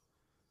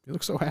 You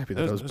look so happy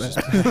that was That's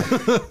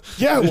bad.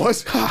 Yeah, it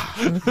was.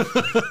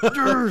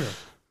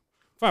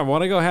 Fine. Why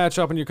don't I go hat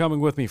shopping? You're coming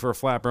with me for a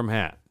flat brim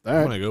hat. All I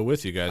right. want to go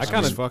with you guys. I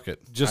kinda- Just fuck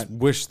it. Just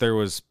wish there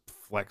was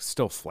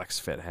still flex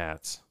fit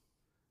hats.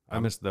 I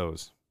miss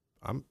those.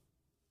 I'm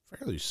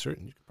fairly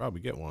certain you could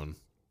probably get one.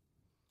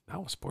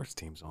 Now sports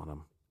teams on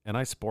them, and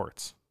I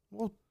sports.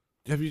 Well,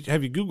 have you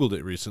Googled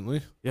it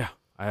recently? Yeah,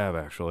 I have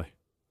actually.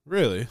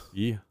 Really?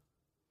 Yeah.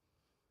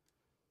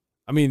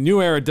 I mean,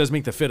 New Era does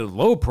make the fitted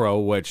low pro,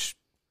 which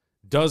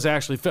does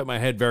actually fit my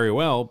head very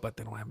well, but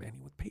they don't have any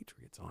with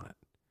Patriots on it.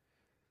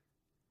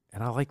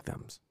 And I like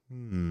them.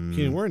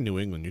 Keenan, we're in New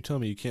England. You're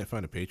telling me you can't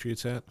find a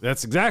Patriots hat?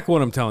 That's exactly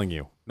what I'm telling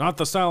you. Not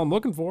the style I'm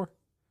looking for.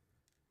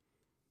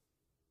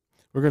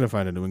 We're gonna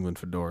find a New England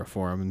fedora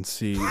for him and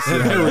see.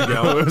 There we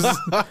go.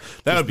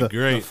 That would be The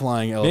great.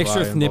 flying L. Make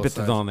sure Snippet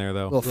is on there,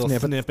 though. Little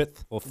snippet.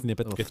 snippet. Little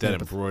snippet. Get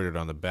that embroidered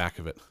on the back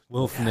of it.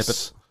 Little Yes.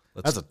 snippet.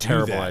 Let's That's a do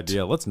terrible that.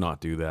 idea. Let's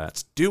not do that.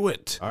 Let's do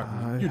it. All right,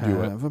 I you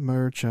do it. have a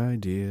merch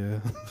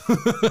idea.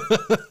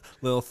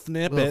 Little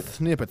snippet. Little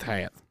snippet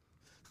hat.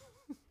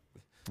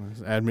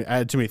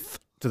 Add to me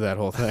to that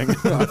whole thing.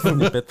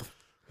 Snippet.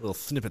 Little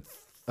snippet.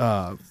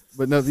 But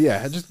no,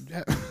 yeah, just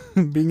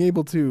being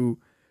able to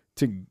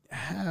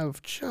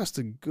have just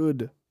a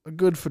good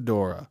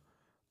fedora.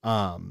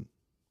 I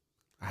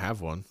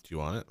have one. Do you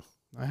want it?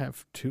 I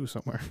have two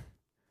somewhere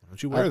Why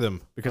don't you wear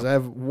them? because I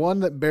have one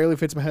that barely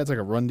fits my head. It's like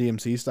a Run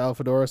DMC style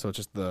fedora, so it's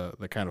just the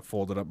kind of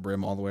folded up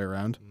brim all the way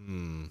around.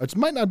 Which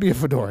might not be a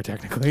fedora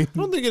technically. I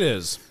don't think it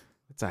is.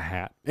 It's a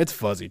hat. It's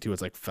fuzzy too.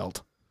 It's like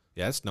felt.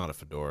 Yeah, it's not a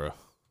fedora.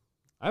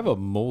 I have a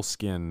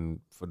moleskin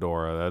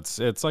fedora. It's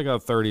like a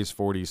 30s,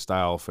 40s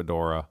style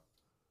fedora.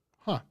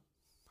 Huh.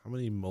 How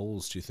many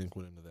moles do you think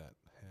went into that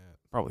hat?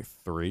 Probably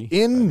 3.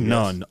 In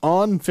none.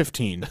 On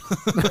 15.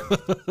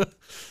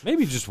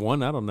 Maybe just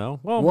one. I don't know.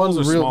 Well, One moles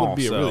are real- small, Would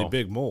be a so- really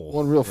big mole.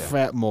 One real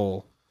fat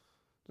mole.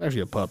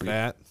 Actually, a puppy.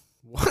 Fat.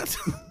 What?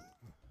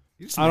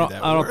 You just I made don't.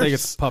 that I don't think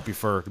worse. it's puppy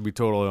fur. To be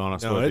totally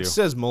honest No, with it you,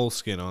 says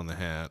moleskin on the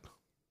hat.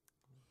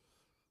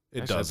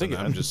 It Actually, I doesn't. think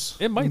I'm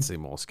just it might say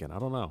moleskin. I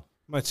don't know.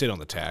 might say it on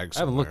the tag. I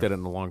haven't looked at it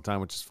in a long time,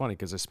 which is funny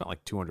because I spent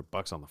like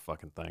 $200 on the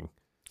fucking thing.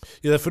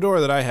 Yeah, the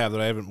fedora that I have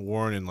that I haven't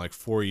worn in like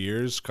 4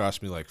 years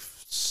cost me like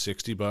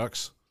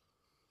 $60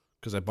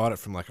 because I bought it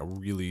from like a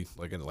really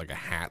like a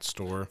hat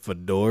store.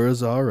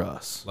 Fedoras are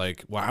us.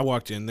 Like, well, I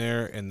walked in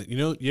there and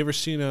you ever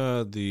seen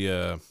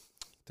the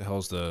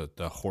hell's the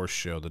horse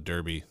show, the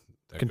Derby,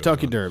 that goes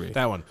Kentucky on? Derby.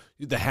 That one,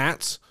 the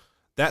hats.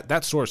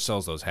 That store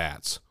sells those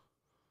hats.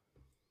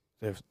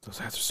 Those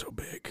hats are so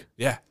big.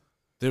 Yeah,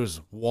 there was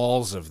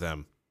walls of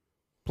them.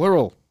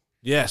 Plural.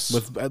 Yes,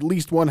 With at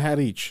least one hat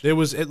each. there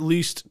was at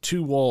least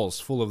 2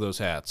 walls full of those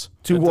hats.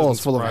 Two That walls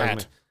doesn't full of surprise hat.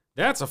 me.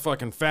 That's a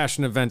fucking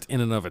fashion event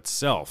in and of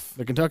itself.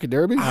 The Kentucky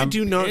Derby? I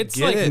do not It's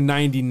get like it.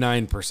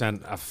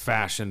 99% a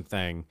fashion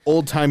thing.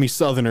 Old-timey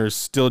Southerners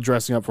still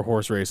dressing up for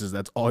horse races.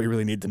 That's all you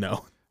really need to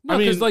know. No, I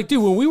because mean- like,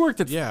 dude, when we worked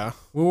at Yeah,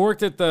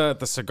 the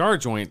cigar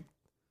joint,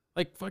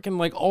 like fucking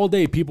like all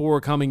day, people were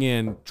coming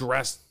in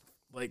dressed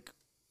like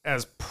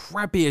as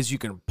preppy as you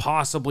can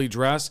possibly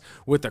dress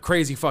with the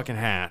crazy fucking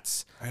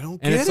hats. I don't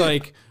And get it's it.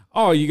 like,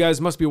 oh, you guys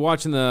must be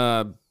watching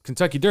the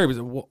Kentucky Derby.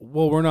 Well,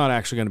 we're not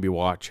actually going to be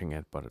watching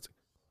it, but it's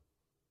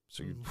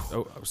so you.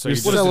 Oh, so You're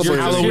you're, celebrating just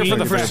here Halloween for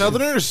the for fashion.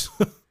 Southerners.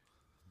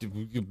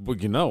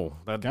 you know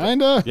that.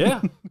 Kinda.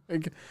 Yeah,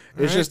 It's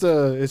Alright.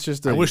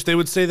 just a. I wish they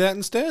would say that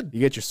instead. You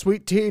get your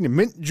sweet tea and your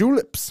mint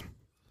juleps.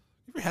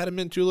 You ever had a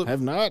mint julep?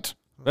 Have not.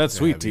 that's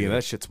sweet have tea. you.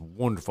 That shit's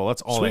wonderful.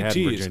 That's all Sweet they had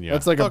tea in is- Virginia.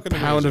 That's like a Fucking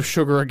pound amazing. of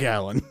sugar a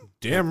gallon.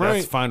 Damn That's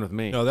right. fine with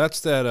me. No, that's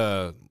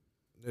that.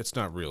 It's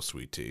not real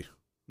sweet tea.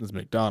 That's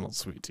McDonald's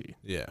sweet tea.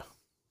 Yeah,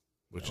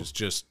 which is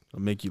just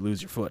It'll make you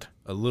lose your foot.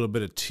 a little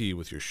bit of tea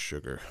with your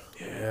sugar.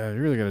 Yeah, you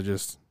really gotta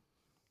just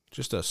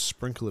Just a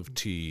sprinkle of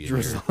tea. in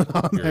drizzle your- it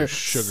on your there.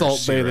 sugar Salt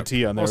bay the syrup.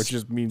 tea on there, Well, which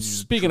just means you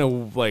Speaking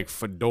of like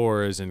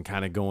fedoras and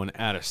kind of going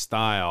out of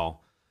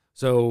style,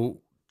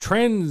 so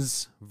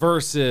trends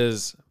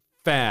versus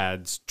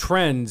fads.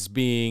 Trends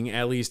being,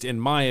 at least in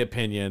my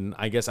opinion,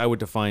 I guess I would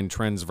define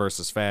trends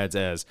versus fads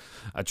as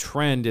a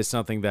trend is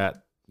something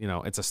that, you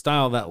know, it's a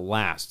style that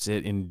lasts,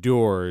 it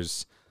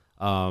endures,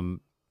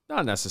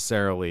 not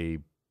necessarily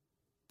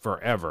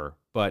forever,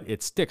 but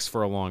it sticks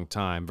for a long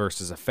time,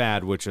 versus a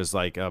fad, which is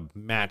like a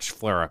match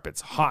flare up.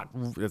 It's hot,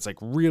 it's like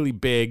really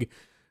big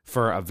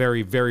for a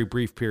very, very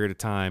brief period of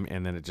time,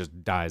 and then it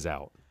just dies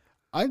out.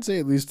 I'd say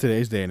at least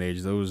today's day and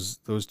age, those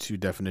two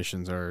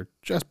definitions are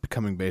just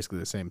becoming basically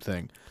the same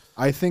thing.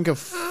 I think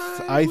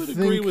I would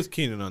agree with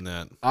Keenan on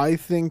that. I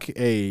think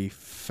a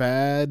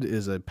fad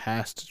is a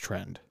past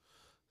trend.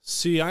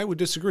 See, I would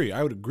disagree.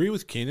 I would agree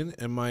with Keenan,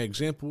 and my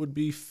example would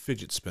be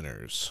fidget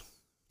spinners.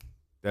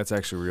 That's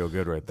actually real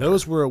good right there.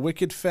 Those were a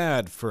wicked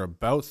fad for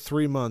about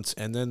 3 months,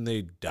 and then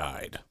they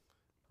died.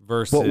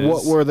 versus But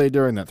what were they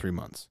during that 3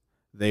 months?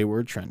 They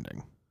were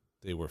trending,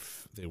 They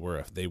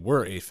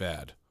were a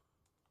fad.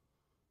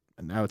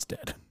 and now it's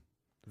dead.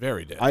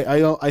 Very dead.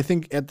 I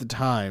think at the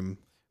time,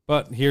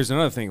 But here's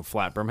another thing: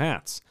 flat brim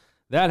hats.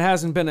 That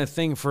hasn't been a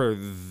thing for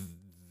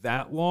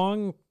that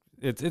long.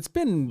 It's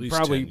been At least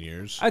probably 10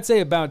 years, I'd say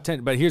about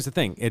 10. But here's the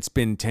thing: it's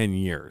been 10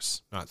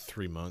 years. not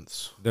 3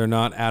 months. They're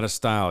not out of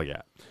style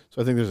yet.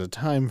 so I think there's a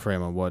time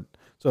frame on what.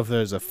 So if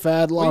there's a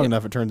fad long yeah.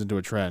 enough, it turns into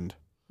a trend.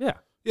 Yeah.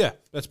 Yeah,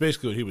 that's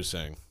basically what he was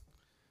saying.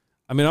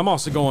 I mean, I'm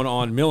also going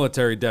on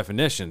military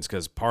definitions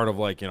because part of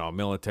like, you know,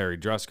 military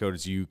dress code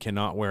is you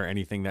cannot wear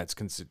anything that's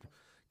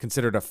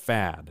considered a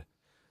fad,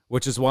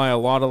 which is why a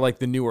lot of like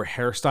the newer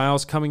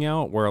hairstyles coming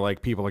out where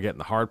like people are getting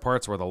the hard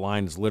parts where the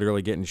line is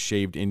literally getting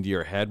shaved into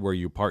your head where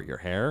you part your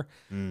hair.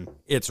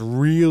 It's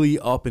really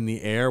up in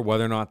the air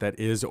whether or not that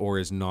is or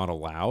is not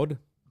allowed,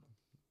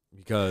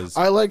 because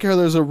I like how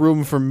there's a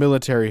room for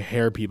military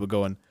hair people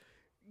going,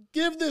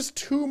 give this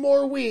 2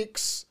 more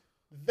weeks,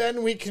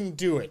 then we can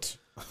do it.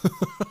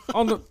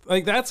 on the,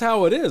 like that's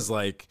how it is.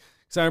 Like,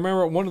 so I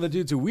remember one of the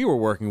dudes who we were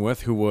working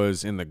with who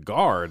was in the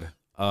guard.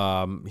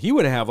 He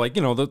would have like,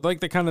 you know, the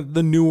kind of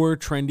the newer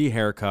trendy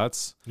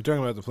haircuts. You're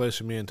talking about the place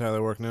where me and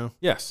Tyler work now?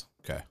 Yes.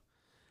 Okay.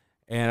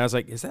 And I was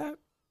like, is that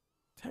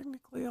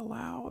technically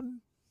allowed?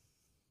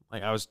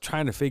 Like, I was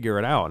trying to figure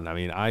it out. And I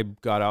mean, I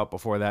got out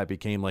before that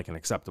became like an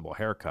acceptable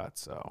haircut.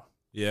 So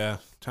Yeah,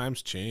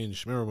 times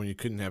change. Remember when you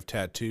couldn't have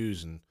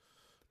tattoos, and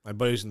my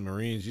buddies in the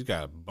Marines, he's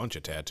got a bunch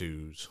of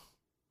tattoos.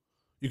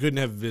 You couldn't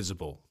have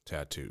visible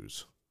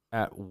tattoos.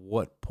 at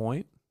what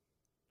point?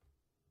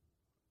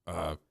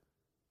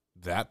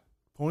 That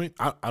point?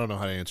 I don't know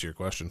how to answer your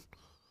question.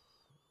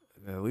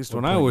 At least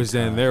What when I point in was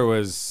in, time? there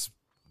was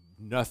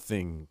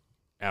nothing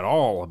at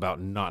all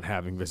about not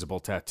having visible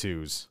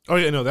tattoos. Oh,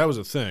 yeah, no, that was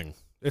a thing.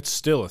 It's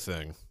still a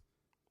thing.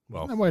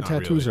 Well, Isn't that why not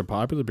tattoos really. are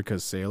popular?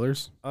 Because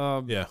sailors?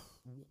 Yeah.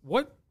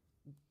 What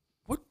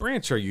What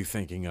branch are you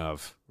thinking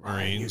of?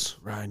 Marines.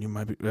 Ryan, you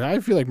might be. I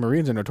feel like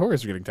Marines are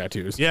notorious for getting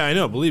tattoos. Yeah, I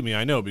know. Believe me,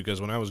 I know,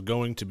 because when I was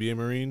going to be a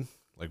Marine,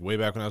 like way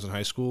back when I was in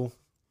high school,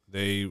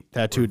 they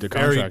Tattooed were the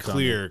very contracts on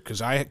clear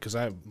because I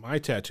have my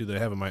tattoo that I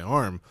have on my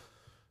arm.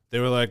 They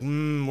were like,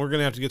 we're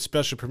gonna have to get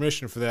special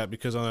permission for that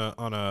because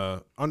on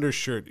a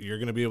undershirt you're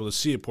gonna be able to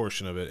see a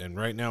portion of it, and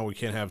right now we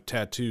can't have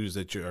tattoos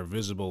that are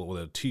visible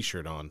with a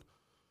T-shirt on.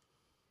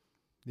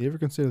 You ever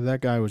consider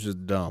that guy was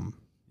just dumb?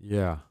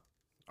 Yeah.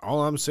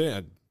 All I'm saying,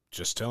 I'm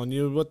just telling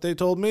you what they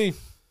told me.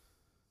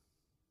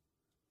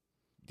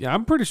 Yeah,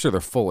 I'm pretty sure they're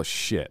full of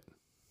shit.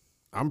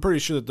 I'm pretty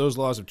sure that those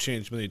laws have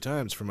changed many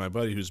times for my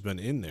buddy who's been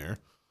in there.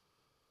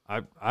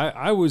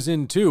 I was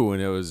in too,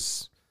 and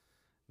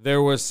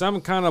there was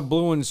some kind of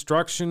blue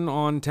instruction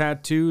on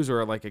tattoos,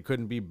 or like it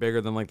couldn't be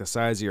bigger than like the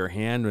size of your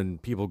hand, and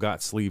people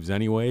got sleeves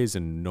anyways,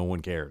 and no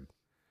one cared.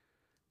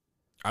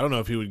 I don't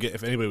know if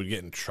anybody would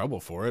get in trouble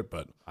for it,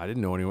 but I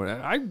didn't know anyone.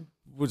 I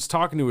was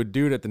talking to a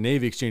dude at the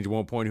Navy Exchange at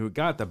one point who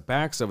got the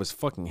backs of his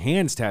fucking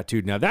hands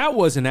tattooed. Now that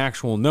was an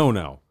actual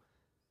no-no.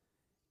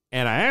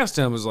 And I asked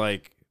him, I was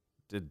like,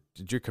 did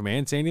your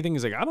command say anything?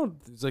 He's like, I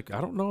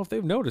don't know if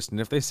they've noticed. And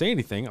if they say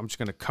anything, I'm just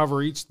going to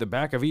cover the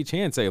back of each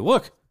hand and say,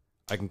 look,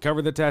 I can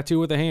cover the tattoo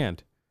with a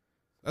hand.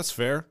 that's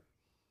fair.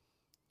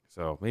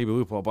 So maybe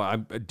loophole.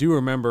 But I do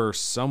remember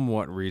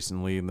somewhat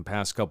recently in the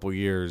past couple of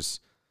years,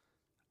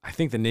 I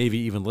think the Navy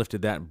even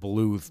lifted that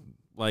blue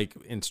like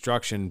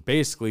instruction,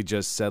 basically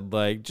just said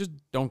like, just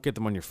don't get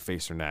them on your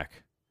face or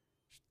neck.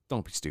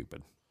 Don't be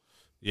stupid.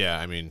 Yeah,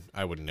 I mean,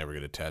 I would never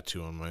get a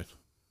tattoo on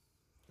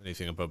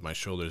anything above my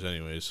shoulders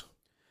anyways.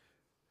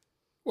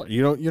 What,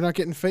 you're not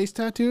getting face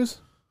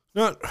tattoos?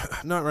 Not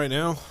right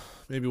now.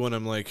 Maybe when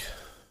I'm like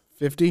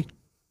 50?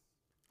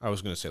 I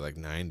was going to say like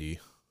 90.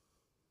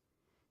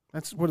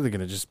 What are they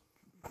going to just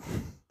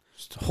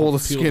hold the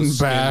Peel skin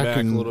back a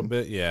and little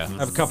bit? Yeah.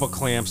 Have a couple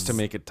clamps to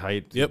make it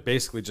tight. Yep.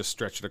 Basically just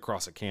stretch it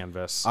across a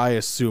canvas. I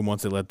assume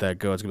once they let that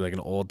go, it's going to be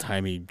like an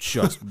old-timey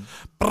just...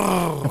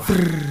 Well,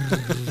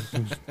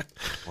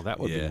 that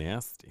would Yeah. be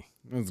nasty.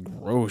 It's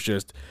gross.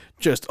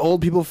 Just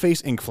old people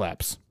face ink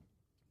flaps.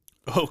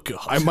 Oh, God.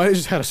 I might have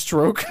just had a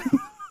stroke.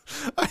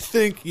 I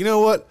think, you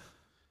know what?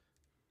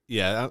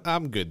 Yeah,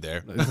 I'm good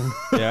there.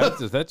 Yeah,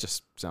 that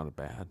just sounded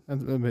bad.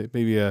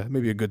 maybe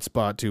a good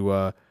spot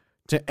to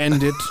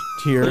end it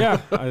here.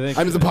 Yeah, I think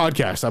I'm the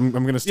podcast. I'm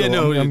gonna still. Yeah,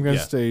 no, I'm gonna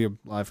yeah. stay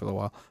live for a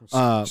while.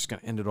 just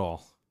gonna end it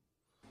all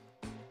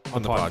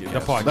On the The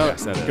podcast.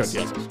 podcast, that is.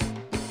 Good, yes.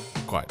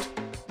 Quiet.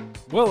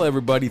 Well,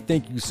 everybody,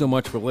 thank you so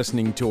much for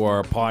listening to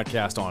our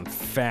podcast on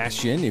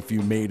fashion. If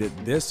you made it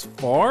this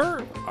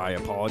far, I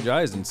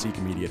apologize and seek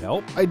immediate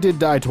help. I did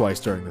die twice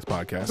during this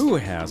podcast. Who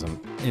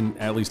hasn't?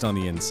 At least on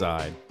the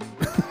inside.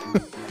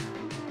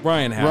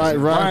 Ryan has.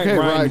 Right. Okay,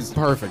 Ryan's, right.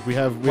 Perfect. We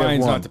have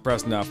Ryan's one. not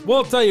depressed enough. Well,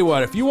 I'll tell you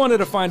what. If you wanted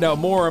to find out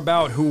more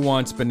about Who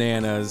Wants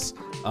Bananas,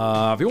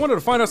 if you wanted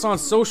to find us on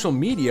social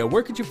media,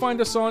 where could you find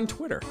us on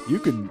Twitter? You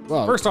could.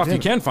 Well, First off, damn you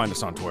it. can find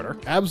us on Twitter.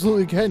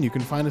 Absolutely can. You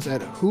can find us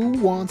at Who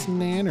Wants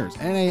Nanners.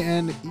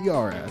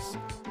 Nanners.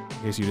 In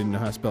case you didn't know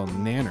how to spell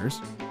nanners.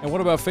 And what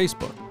about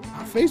Facebook?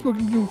 Facebook,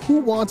 you can do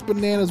Who Wants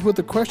Bananas with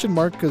a question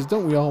mark, because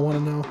don't we all want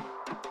to know?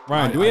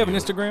 Ryan, do we have an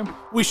Instagram?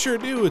 We sure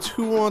do. It's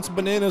Who Wants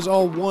Bananas,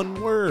 all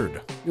one word.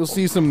 You'll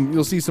see some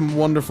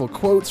wonderful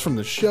quotes from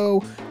the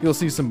show. You'll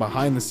see some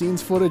behind the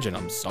scenes footage, and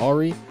I'm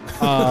sorry.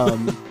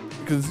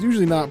 Because it's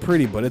usually not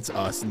pretty, but it's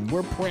us, and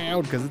we're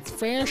proud because it's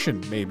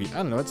fashion, maybe. I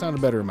don't know. It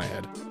sounded better in my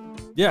head.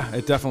 Yeah,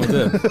 it definitely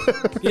did.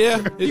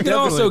 Yeah, You can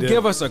also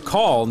give us a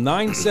call,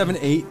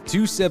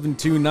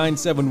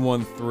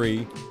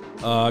 978-272-9713.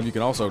 You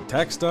can also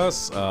text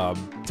us,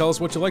 tell us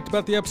what you liked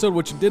about the episode,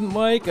 what you didn't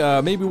like,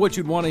 maybe what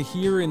you'd want to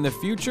hear in the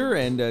future,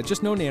 and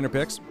just no nanner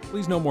pics.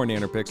 Please no more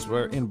nanner pics.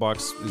 Our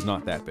inbox is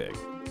not that big.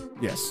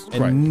 Yes,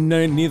 And right.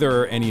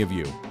 neither are any of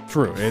you.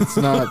 True. It's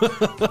not.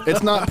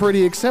 It's not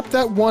pretty, except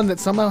that one that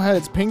somehow had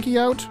its pinky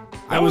out.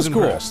 I was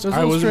cool. impressed. That was a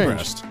I little was strange.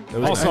 impressed. That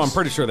was Also, nice. I'm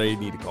pretty sure they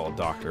need to call a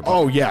doctor. But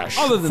Oh yeah.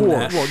 other than for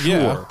that, sure.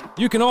 yeah.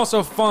 you can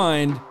also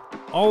find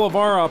all of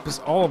our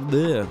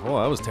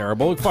that was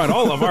terrible. You can find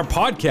all of our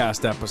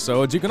podcast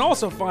episodes. You can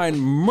also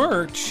find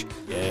merch.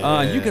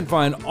 Yeah. You can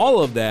find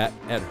all of that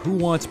at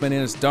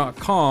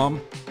whowantsbananas.com.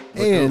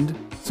 And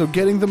so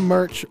getting the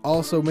merch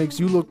also makes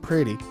you look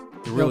pretty.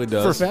 It really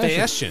does. For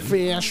Fashion.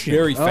 Fashion.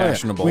 Very Oh, yeah.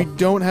 fashionable. We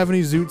don't have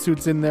any zoot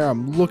suits in there.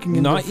 I'm looking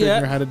into Not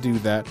figuring yet. how to do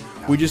that.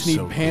 We just need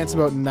so pants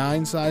cool. about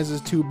 9 sizes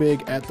too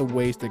big at the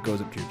waist that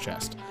goes up to your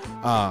chest.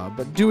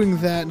 But doing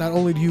that, not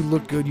only do you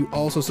look good, you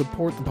also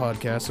support the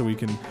podcast so we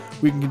can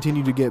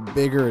continue to get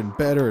bigger and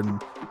better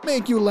and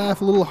make you laugh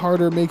a little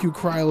harder, make you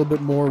cry a little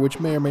bit more, which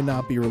may or may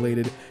not be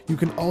related. You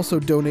can also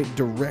donate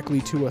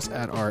directly to us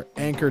at our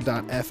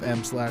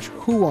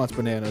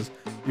anchor.fm/whowantsbananas.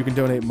 You can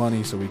donate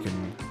money so we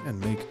can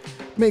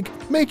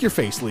make your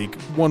face leak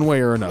one way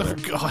or another.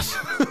 God.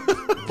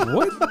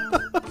 What?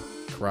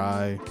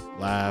 Cry,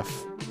 laugh.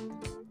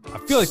 I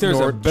feel like there's a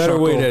Snort, better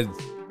way chuckle.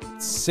 to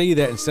say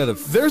that instead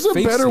of There's a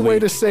face better way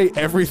leak. to say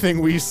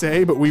everything we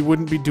say, but we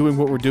wouldn't be doing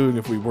what we're doing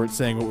if we weren't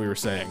saying what we were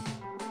saying.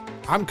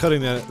 I'm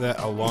cutting that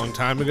a long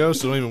time ago,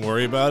 so don't even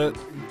worry about it.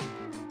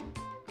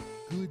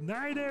 Good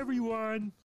night, everyone.